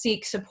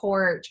seek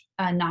support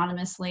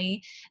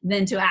anonymously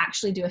than to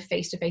actually do a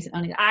face-to-face and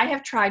own it. I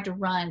have tried to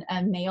run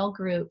a male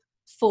group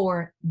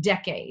for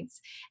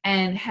decades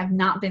and have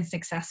not been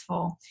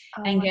successful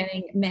in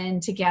getting men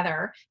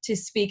together to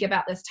speak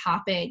about this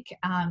topic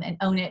and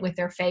own it with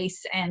their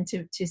face and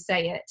to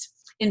say it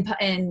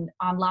in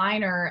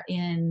online or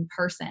in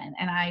person.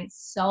 And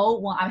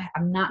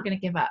I'm not going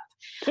to give up.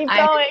 Keep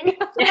going.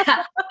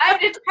 I'm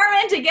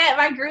determined to get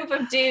my group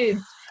of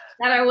dudes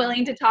that are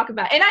willing to talk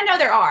about, and I know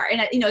there are,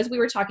 and as we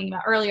were talking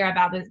about earlier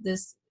about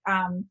this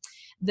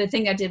the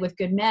thing I did with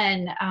Good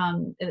Men,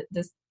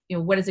 this,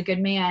 what is a good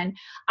man?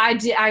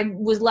 I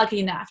was lucky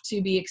enough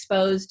to be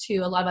exposed to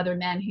a lot of other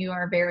men who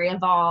are very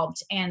evolved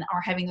and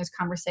are having those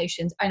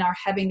conversations and are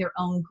having their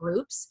own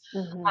groups.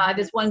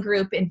 There's one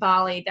group in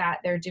Bali that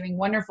they're doing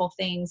wonderful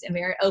things and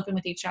very open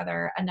with each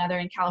other. Another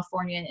in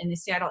California, in the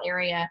Seattle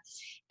area,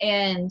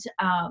 and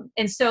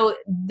so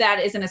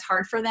that isn't as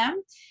hard for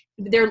them.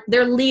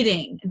 They're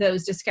leading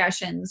those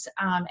discussions,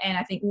 and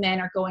I think men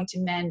are going to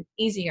men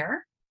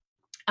easier,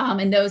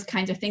 and those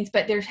kinds of things.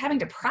 But they're having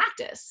to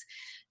practice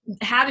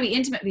how to be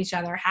intimate with each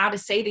other, how to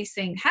say these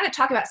things, how to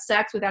talk about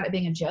sex without it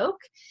being a joke,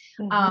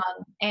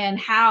 and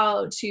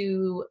how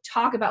to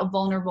talk about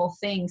vulnerable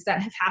things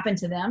that have happened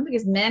to them,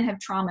 because men have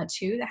trauma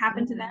too that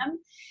happened to them,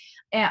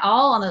 and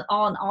all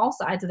on all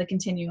sides of the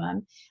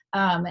continuum,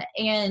 and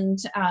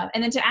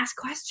then to ask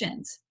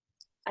questions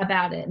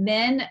about it.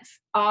 Men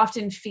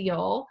often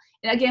feel,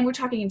 and again, we're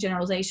talking in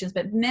generalizations,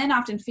 but men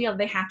often feel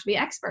they have to be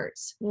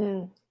experts.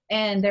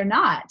 And they're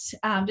not,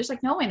 just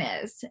like no one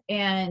is.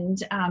 And,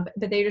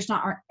 but they just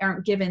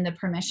aren't given the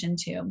permission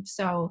to.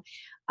 So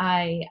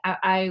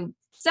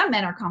some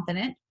men are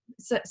confident.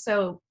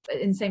 So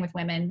and same with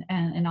women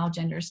and all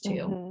genders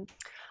too.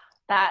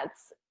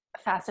 That's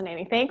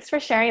fascinating. Thanks for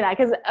sharing that.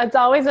 Cause it's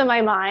always in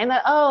my mind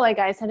that,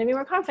 guys tend to be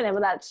more confident,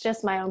 but that's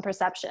just my own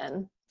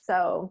perception.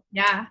 So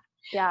yeah.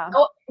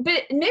 Oh,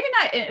 but maybe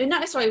not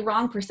necessarily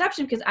wrong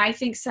perception, because I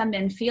think some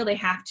men feel they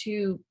have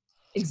to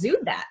exude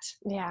that.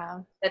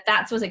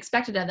 That's what's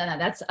expected of them.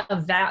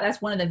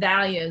 That's one of the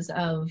values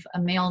of a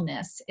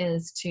maleness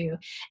is to,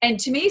 and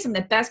to me, some of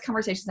the best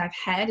conversations I've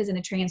had is in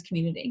the trans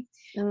community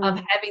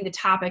of having the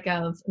topic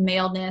of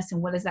maleness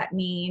and what does that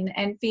mean,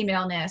 and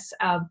femaleness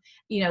of,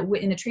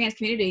 in the trans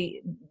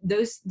community,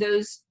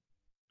 those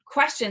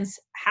questions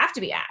have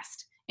to be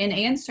asked and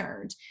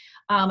answered.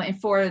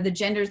 And for the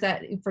genders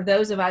for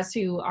those of us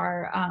who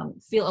are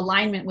feel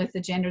alignment with the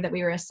gender that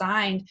we were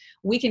assigned,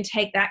 we can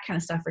take that kind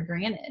of stuff for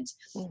granted.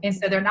 And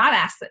so they're not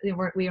asked that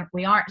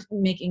we aren't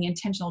making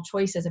intentional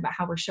choices about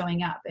how we're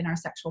showing up in our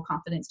sexual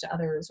confidence to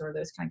others or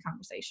those kind of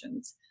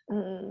conversations.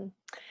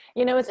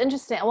 It's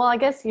interesting. Well, I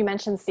guess you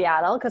mentioned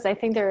Seattle, because I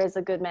think there is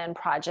a Good Men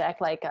Project,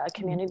 like a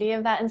community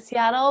of that in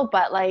Seattle,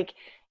 but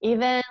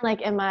even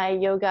in my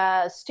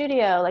yoga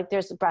studio,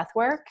 there's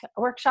breathwork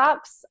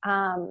workshops.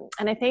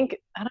 And I think,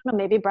 I don't know,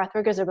 maybe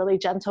breathwork is a really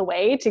gentle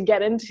way to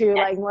get into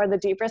more of the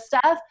deeper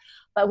stuff,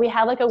 but we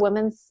have a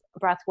women's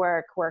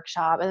breathwork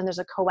workshop, and then there's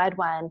a co-ed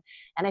one.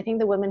 And I think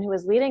the woman who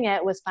was leading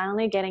it was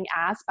finally getting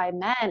asked by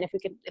men if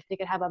they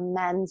could have a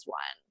men's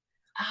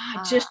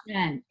one. Just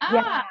men.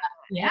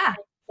 Yeah.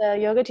 The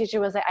yoga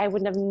teacher was like, I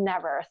would have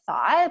never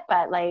thought,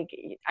 but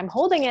I'm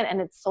holding it and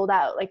it's sold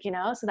out,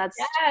 so that's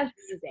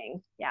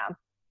amazing. Yeah.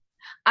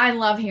 I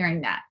love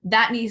hearing that.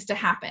 That needs to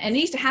happen. It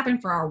needs to happen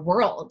for our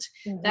world,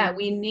 that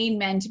we need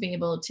men to be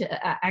able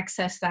to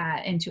access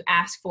that and to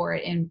ask for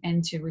it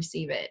and to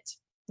receive it.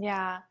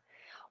 Yeah.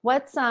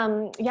 What's,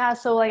 so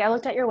I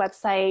looked at your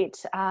website,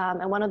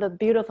 and one of the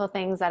beautiful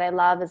things that I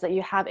love is that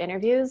you have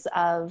interviews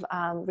of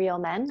real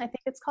men. I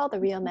think it's called the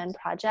Real Men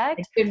Project.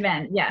 It's Good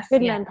Men. Yes.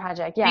 Good Men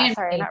Project. Yeah.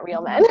 Sorry, not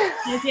real men.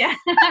 Yeah.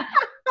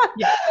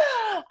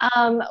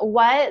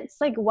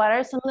 What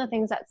are some of the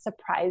things that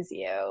surprise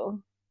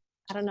you?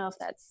 I don't know if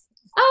that's.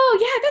 Oh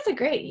yeah, that's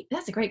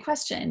a great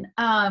question.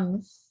 I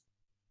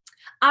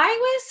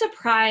was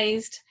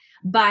surprised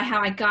by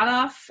how I got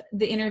off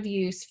the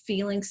interviews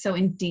feeling so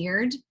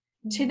endeared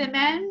to the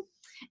men,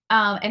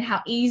 and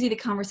how easy the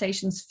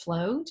conversations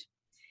flowed,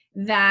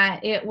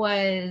 that it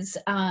was,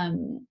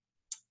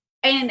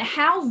 and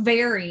how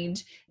varied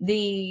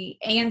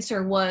the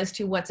answer was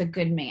to what's a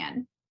good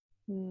man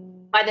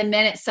by the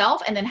men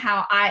itself. And then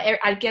how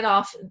I'd get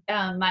off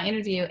my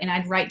interview and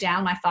I'd write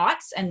down my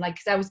thoughts, and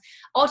cause I was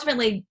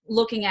ultimately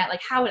looking at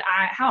how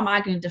am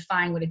I going to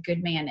define what a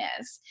good man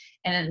is?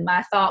 And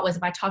my thought was,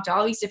 if I talk to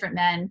all these different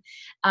men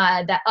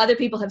that other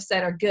people have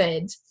said are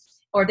good,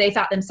 or they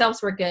thought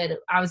themselves were good,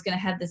 I was going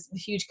to have this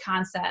huge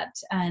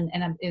concept, and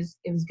it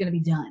was going to be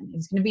done. It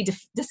was going to be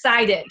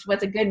decided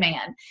what's a good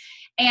man.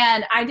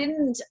 And I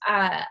didn't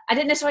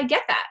necessarily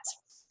get that.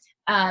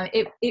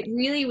 It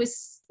really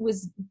was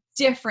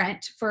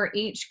different for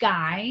each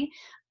guy.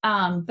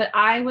 But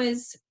I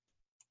was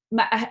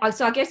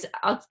so I guess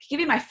I'll give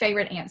you my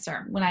favorite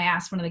answer. When I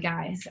asked one of the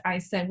guys, I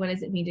said, what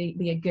does it mean to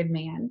be a good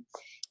man?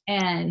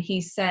 And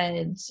he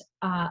said,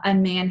 a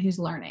man who's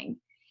learning.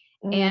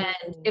 And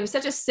it was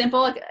such a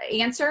simple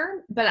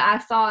answer, but I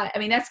thought, I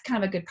mean, that's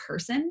kind of a good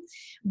person,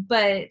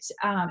 but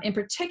in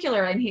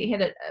particular, and he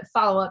had a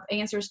follow-up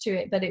answers to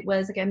it, but it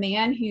was like a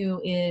man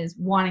who is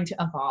wanting to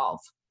evolve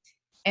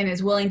and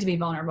is willing to be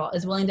vulnerable,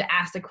 is willing to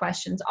ask the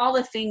questions, all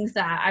the things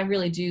that I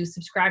really do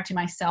subscribe to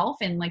myself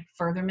in like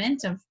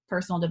furtherment of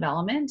personal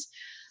development.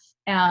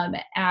 And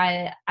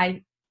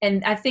I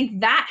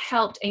think that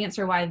helped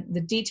answer why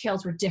the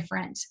details were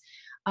different.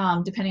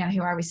 Depending on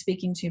who I was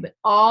speaking to, but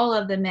all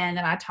of the men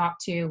that I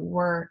talked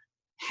to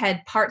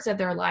had parts of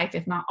their life,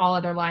 if not all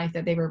of their life,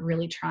 that they were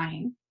really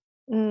trying.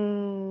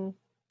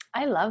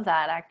 I love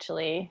that,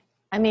 actually.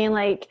 I mean,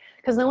 like,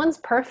 because no one's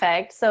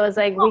perfect, so it's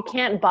like we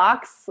can't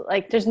box.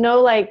 Like, there's no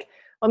like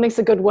what makes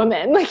a good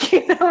woman. Like,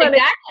 you know,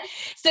 exactly.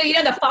 So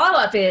the follow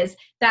up is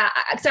that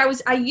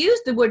I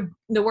used the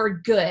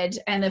word good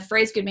and the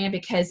phrase good man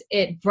because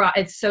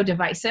it's so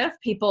divisive.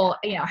 People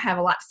have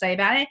a lot to say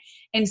about it,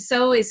 and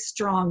so is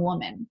strong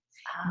woman.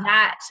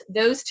 That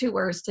those two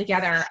words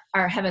together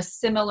have a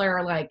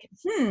similar like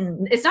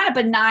it's not a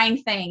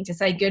benign thing to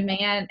say good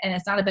man, and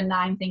it's not a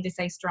benign thing to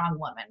say strong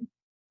woman.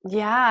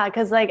 Yeah,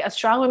 because like a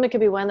strong woman could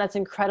be one that's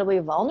incredibly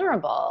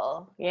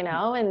vulnerable,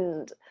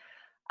 and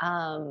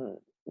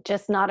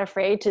just not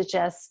afraid to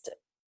just,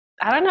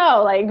 I don't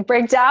know, like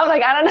break down.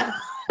 Like, I don't know.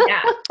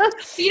 Yeah.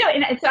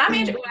 And so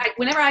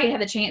whenever I had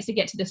the chance to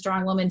get to the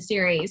Strong Woman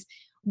series,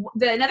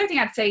 another thing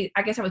I'd say,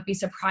 I guess I would be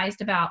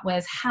surprised about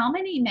was how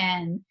many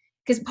men,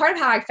 because part of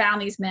how I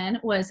found these men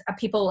was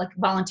people like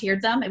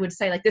volunteered them. It would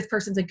say like, this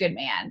person's a good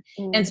man.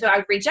 And so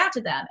I'd reach out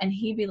to them and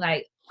he'd be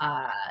like,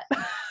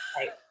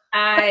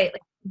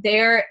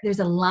 there's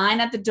a line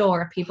at the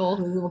door of people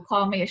who will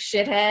call me a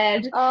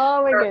shithead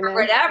or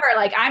whatever.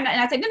 Like and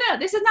I said, no,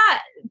 this is not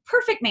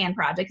perfect man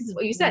project. This is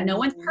what you said. No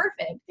one's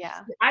perfect.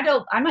 Yeah.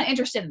 I'm not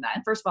interested in that.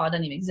 And first of all, it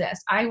doesn't even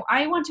exist.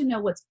 I want to know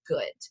what's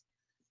good.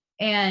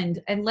 And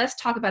let's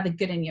talk about the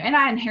good in you. And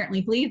I inherently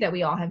believe that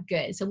we all have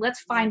good. So let's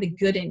find the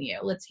good in you.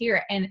 Let's hear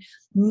it. And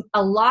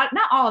a lot,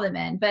 not all of the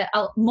men, but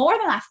more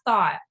than I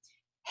thought,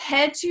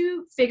 had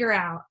to figure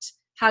out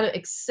how to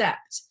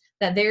accept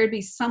that there would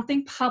be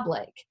something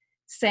public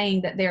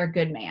saying that they're a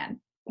good man.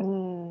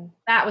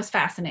 That was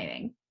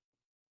fascinating.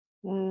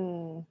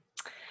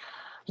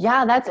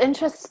 Yeah, that's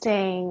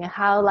interesting.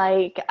 How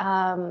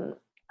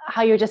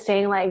how you're just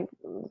saying like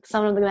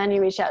some of the men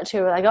you reach out to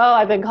are like, oh,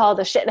 I've been called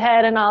a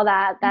shithead and all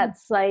that.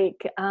 That's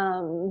like,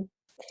 I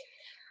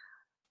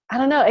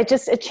don't know.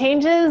 It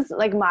changes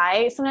like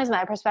sometimes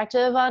my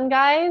perspective on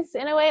guys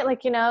in a way,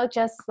 like,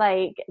 just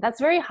like, that's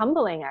very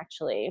humbling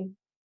actually.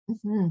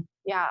 Mm-hmm.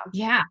 Yeah.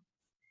 Yeah.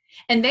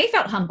 And they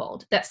felt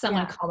humbled that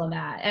someone called them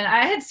that. And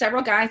I had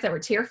several guys that were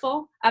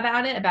tearful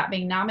about it, about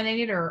being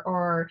nominated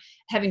or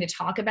having to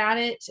talk about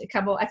it. A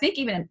couple, I think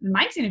even in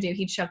Mike's interview,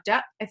 he choked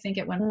up, I think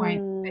at one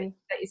point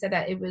that you said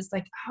that it was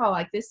like, oh,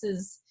 like this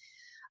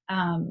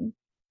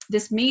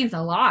means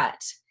a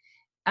lot.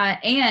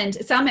 And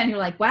some men who are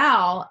like,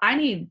 wow, I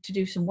need to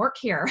do some work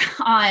here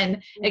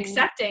on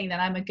accepting that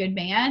I'm a good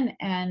man,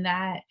 and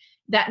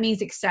that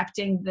means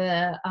accepting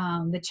the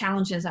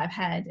challenges I've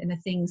had and the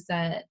things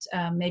that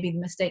maybe the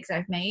mistakes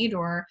I've made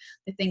or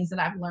the things that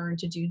I've learned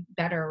to do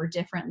better or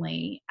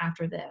differently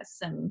after this.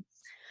 And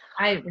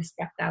I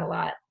respect that a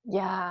lot.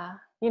 Yeah.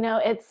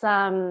 It's,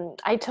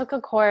 I took a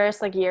course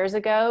like years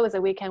ago. It was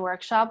a weekend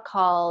workshop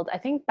called, I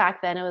think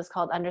back then it was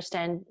called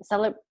Understanding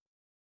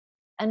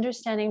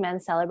Men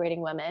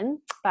Celebrating Women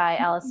by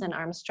Alison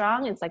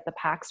Armstrong. It's like the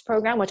PAX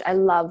program, which I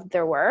love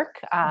their work.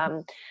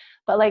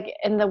 But like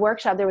in the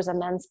workshop, there was a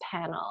men's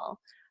panel,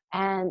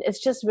 and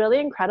it's just really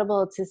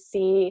incredible to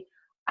see,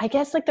 I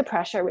guess, like the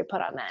pressure we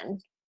put on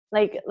men,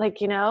 like,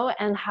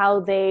 and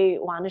how they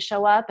want to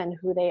show up and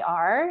who they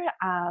are.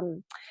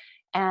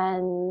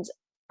 And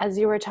as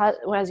you were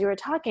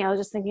talking, I was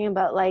just thinking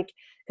about like,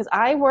 cause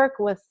I work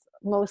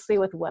mostly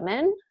with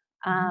women.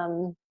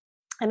 And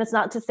it's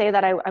not to say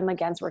that I'm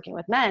against working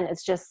with men.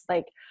 It's just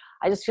like,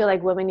 I just feel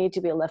like women need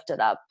to be lifted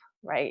up.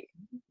 Right.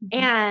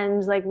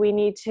 And like, we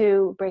need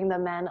to bring the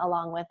men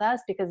along with us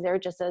because they're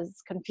just as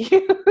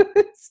confused.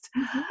 Yes.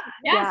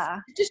 Yeah.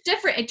 It's just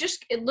different.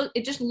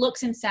 It just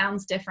looks and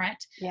sounds different.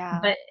 Yeah.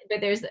 But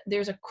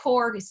there's a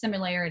core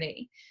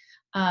similarity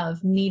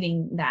of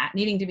needing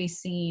to be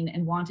seen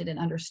and wanted and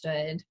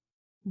understood.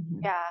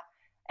 Yeah.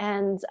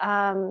 And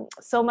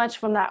so much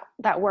from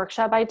that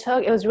workshop I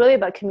took, it was really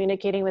about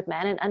communicating with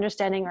men and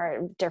understanding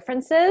our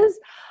differences.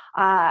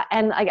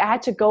 And like, I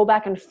had to go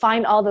back and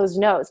find all those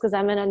notes because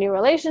I'm in a new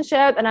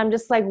relationship and I'm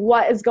just like,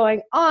 what is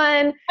going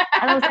on? And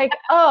I was like,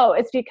 oh,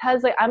 it's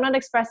because like, I'm not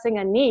expressing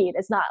a need.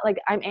 It's not like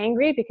I'm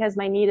angry because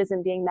my need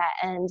isn't being met.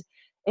 And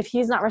if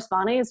he's not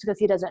responding, it's because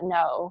he doesn't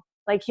know.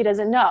 Like, he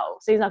doesn't know.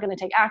 So he's not going to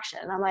take action.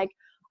 And I'm like,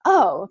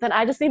 oh, then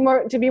I just need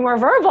to be more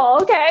verbal.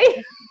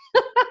 Okay.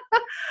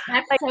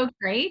 That's like, so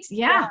great.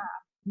 Yeah.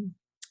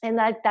 And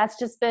that's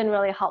just been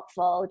really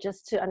helpful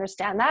just to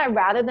understand that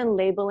rather than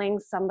labeling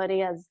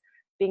somebody as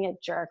being a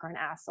jerk or an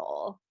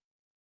asshole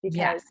because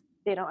Yes.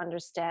 they don't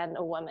understand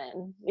a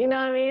woman. You know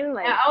what I mean?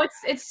 Like, Oh,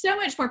 it's so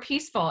much more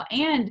peaceful,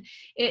 and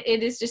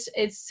it is just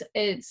it's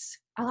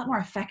a lot more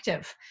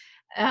effective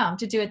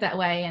to do it that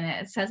way, and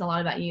it says a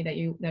lot about you that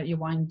you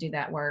want to do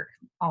that work.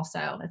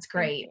 Also, that's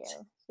great.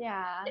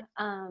 Yeah.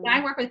 When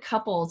I work with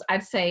couples,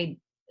 I'd say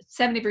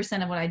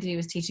 70% of what I do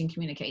is teaching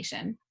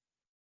communication.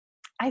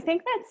 I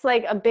think that's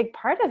like a big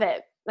part of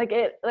it.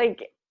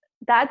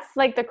 That's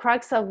like the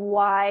crux of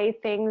why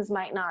things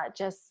might not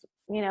just,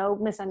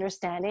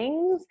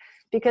 misunderstandings,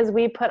 because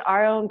we put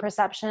our own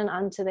perception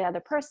onto the other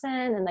person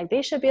and like,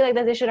 they should be like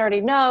this, they should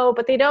already know,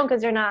 but they don't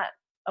because they're not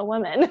a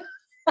woman.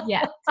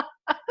 Yeah.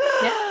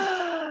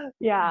 Yeah.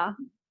 Yeah.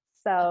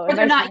 So, Or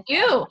they're not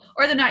you,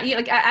 or they're not you.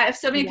 Like I have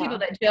so many people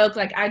that joke,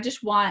 like, I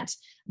just want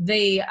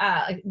the,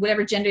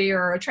 whatever gender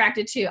you're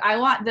attracted to. I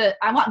want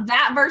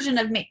that version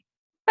of me.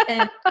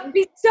 And it'd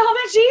be so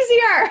much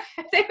easier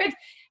if they would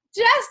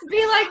just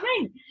be like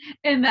me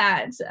in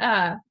that.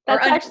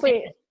 That's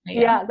actually,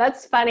 yeah,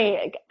 that's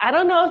funny. I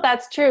don't know if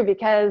that's true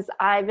because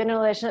I've been in a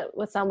relationship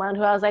with someone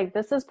who I was like,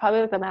 this is probably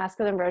like the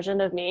masculine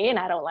version of me and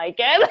I don't like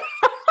it.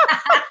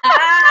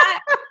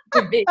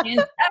 You're being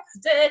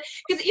invested.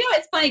 Because,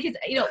 it's funny because,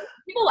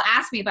 people will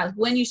ask me about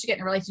when you should get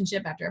in a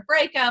relationship after a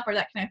breakup or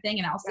that kind of thing.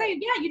 And I'll say,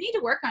 yeah, you need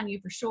to work on you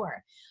for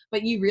sure.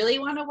 But you really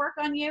want to work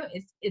on you,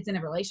 it's in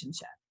a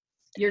relationship.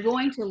 You're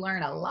going to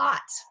learn a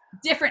lot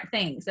different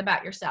things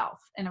about yourself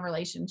in a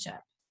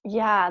relationship.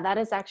 Yeah, that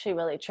is actually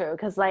really true.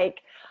 Because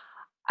like,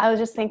 I was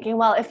just thinking,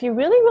 well, if you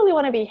really, really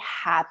want to be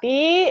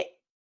happy,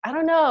 I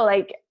don't know,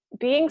 like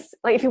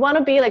if you want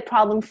to be like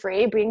problem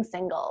free, being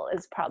single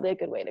is probably a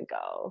good way to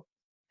go.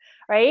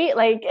 Right?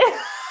 Like,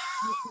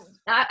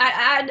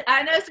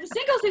 I know some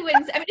singles who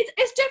wouldn't. I mean,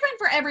 it's different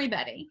for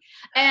everybody,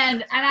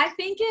 and I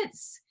think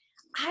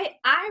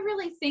I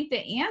really think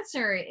the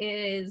answer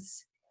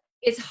is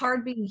it's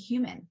hard being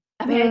human.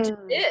 I mean, it just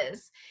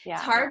is. Yeah.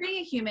 It's hard being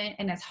a human,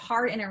 and it's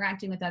hard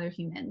interacting with other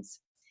humans.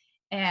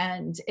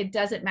 And it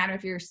doesn't matter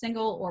if you're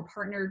single or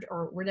partnered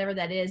or whatever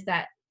that is,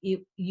 that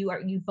you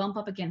bump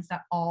up against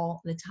that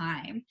all the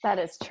time. That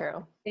is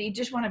true. And you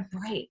just want to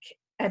break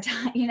a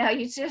time.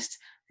 You just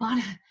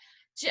want to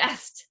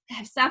just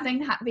have something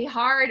not be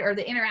hard, or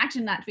the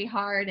interaction not to be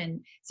hard.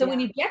 And so when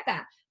you get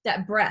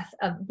that breath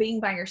of being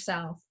by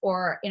yourself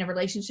or in a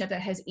relationship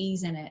that has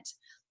ease in it,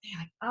 you're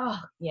like, oh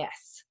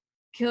yes,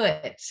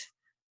 good.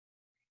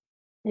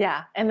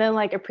 Yeah. And then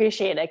like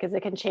appreciate it because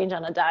it can change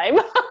on a dime.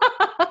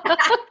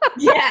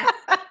 Yes.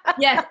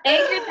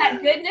 Anchor that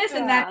goodness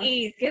and that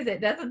ease, because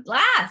it doesn't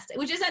last,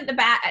 which isn't the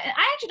bad.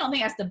 I actually don't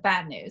think that's the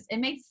bad news. It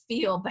may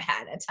feel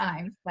bad at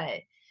times, but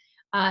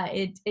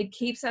it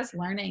keeps us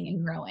learning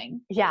and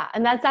growing. Yeah.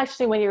 And that's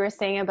actually when you were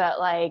saying about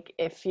like,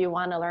 if you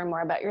want to learn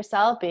more about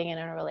yourself being in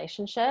a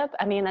relationship,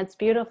 I mean, that's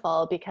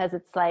beautiful because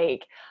it's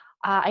like,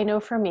 I know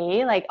for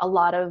me, like a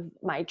lot of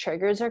my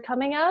triggers are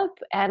coming up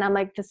and I'm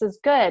like, this is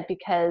good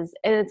because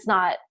it's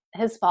not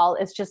his fault.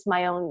 It's just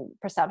my own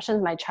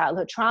perceptions, my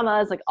childhood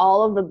traumas, like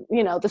all of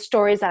the, the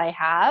stories that I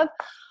have.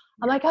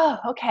 I'm like, oh,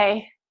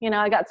 okay.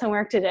 I got some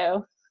work to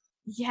do.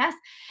 Yes.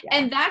 Yeah.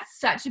 And that's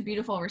such a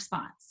beautiful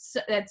response. So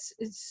it's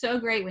so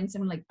great when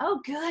someone like, oh,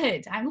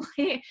 good. I'm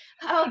like,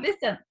 oh,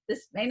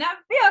 this may not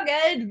feel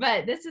good,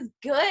 but this is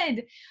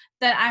good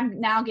that I'm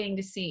now getting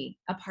to see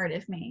a part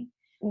of me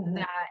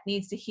that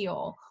needs to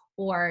heal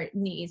or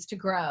needs to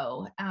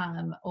grow,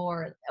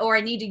 or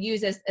I need to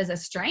use as a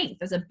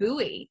strength, as a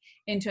buoy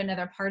into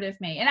another part of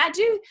me. And I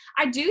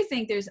do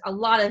think there's a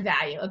lot of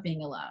value of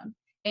being alone,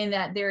 and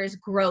that there is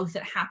growth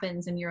that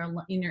happens in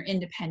your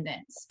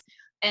independence.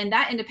 And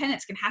that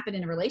independence can happen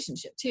in a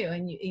relationship too.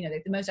 And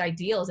the most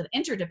ideal is an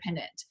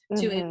interdependent,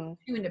 two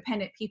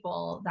independent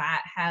people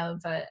that have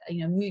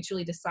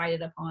mutually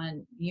decided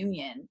upon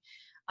union.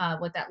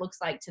 What that looks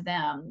like to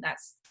them,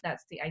 that's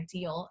the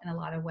ideal in a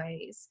lot of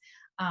ways.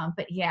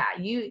 But yeah,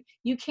 you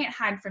can't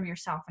hide from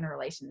yourself in a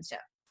relationship.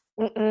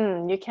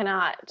 You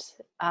cannot.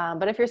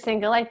 But if you're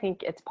single, I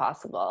think it's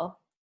possible.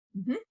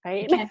 Mm-hmm.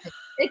 Right?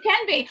 It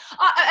can be.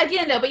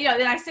 Again, though, but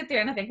then I sit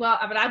there and I think, well,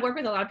 but I work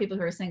with a lot of people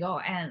who are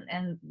single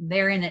and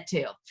they're in it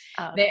too.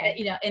 Oh,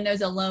 okay. They, in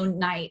those alone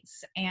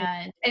nights,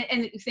 and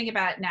think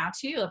about it now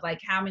too, of like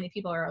how many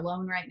people are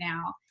alone right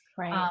now,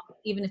 right?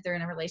 Even if they're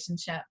in a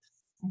relationship.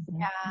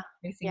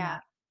 Yeah.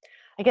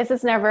 I guess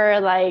it's never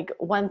like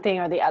one thing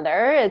or the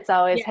other. It's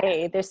always,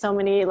 hey, there's so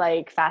many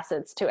like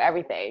facets to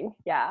everything.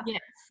 Yeah.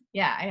 Yes.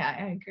 Yeah,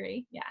 I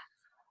agree. Yeah.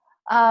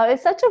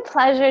 It's such a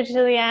pleasure,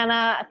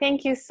 Juliana.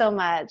 Thank you so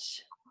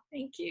much.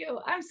 Thank you.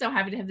 I'm so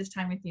happy to have this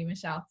time with you,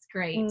 Michelle. It's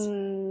great.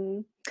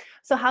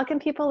 So how can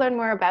people learn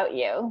more about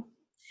you?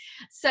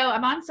 So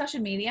I'm on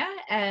social media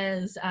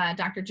as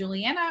Dr.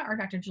 Juliana or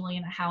Dr.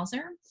 Juliana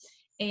Hauser.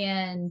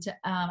 And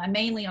I'm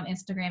mainly on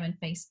Instagram and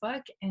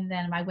Facebook. And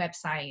then my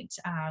website,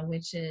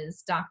 which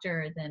is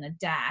Dr. then a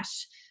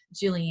dash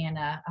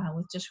Juliana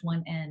with just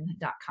one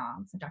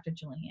N.com. So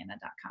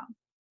drjuliana.com.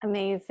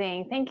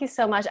 Amazing. Thank you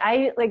so much.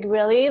 I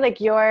really I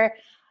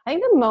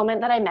think the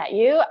moment that I met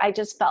you, I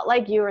just felt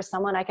like you were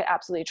someone I could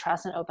absolutely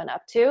trust and open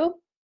up to.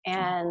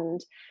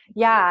 And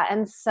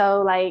and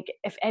so like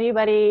if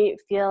anybody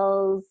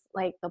feels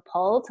like the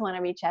pull to want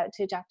to reach out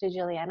to Dr.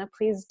 Juliana,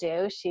 please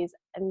do. She's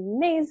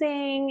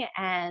amazing,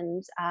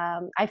 and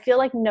I feel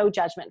like no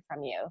judgment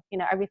from you.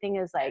 Everything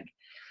is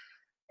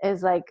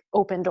like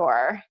open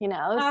door.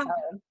 So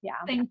yeah.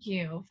 Thank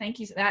you.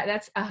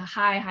 That's a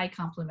high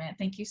compliment.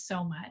 Thank you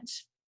so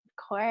much.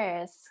 Of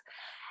course.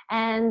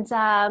 And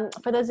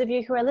for those of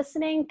you who are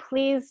listening,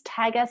 please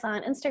tag us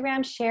on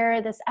Instagram, share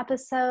this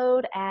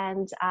episode,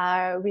 and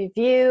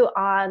review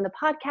on the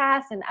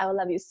podcast. And I will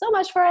love you so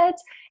much for it,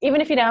 even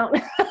if you don't.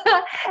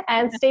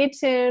 And stay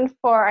tuned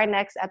for our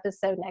next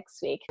episode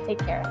next week. Take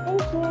care.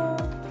 Thank you.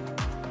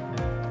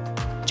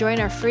 Join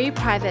our free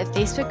private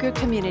Facebook group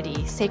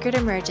community, Sacred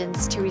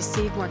Emergence, to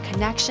receive more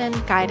connection,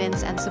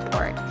 guidance, and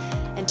support.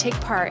 And take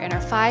part in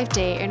our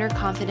 5-day Inner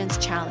Confidence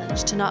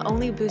Challenge to not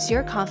only boost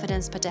your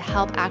confidence, but to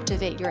help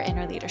activate your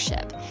inner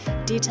leadership.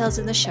 Details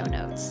in the show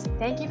notes.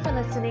 Thank you for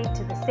listening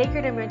to the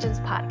Sacred Emergence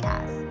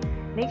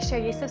podcast. Make sure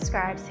you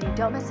subscribe so you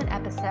don't miss an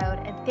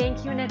episode, and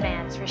thank you in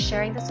advance for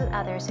sharing this with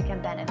others who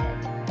can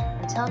benefit.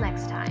 Until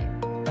next time.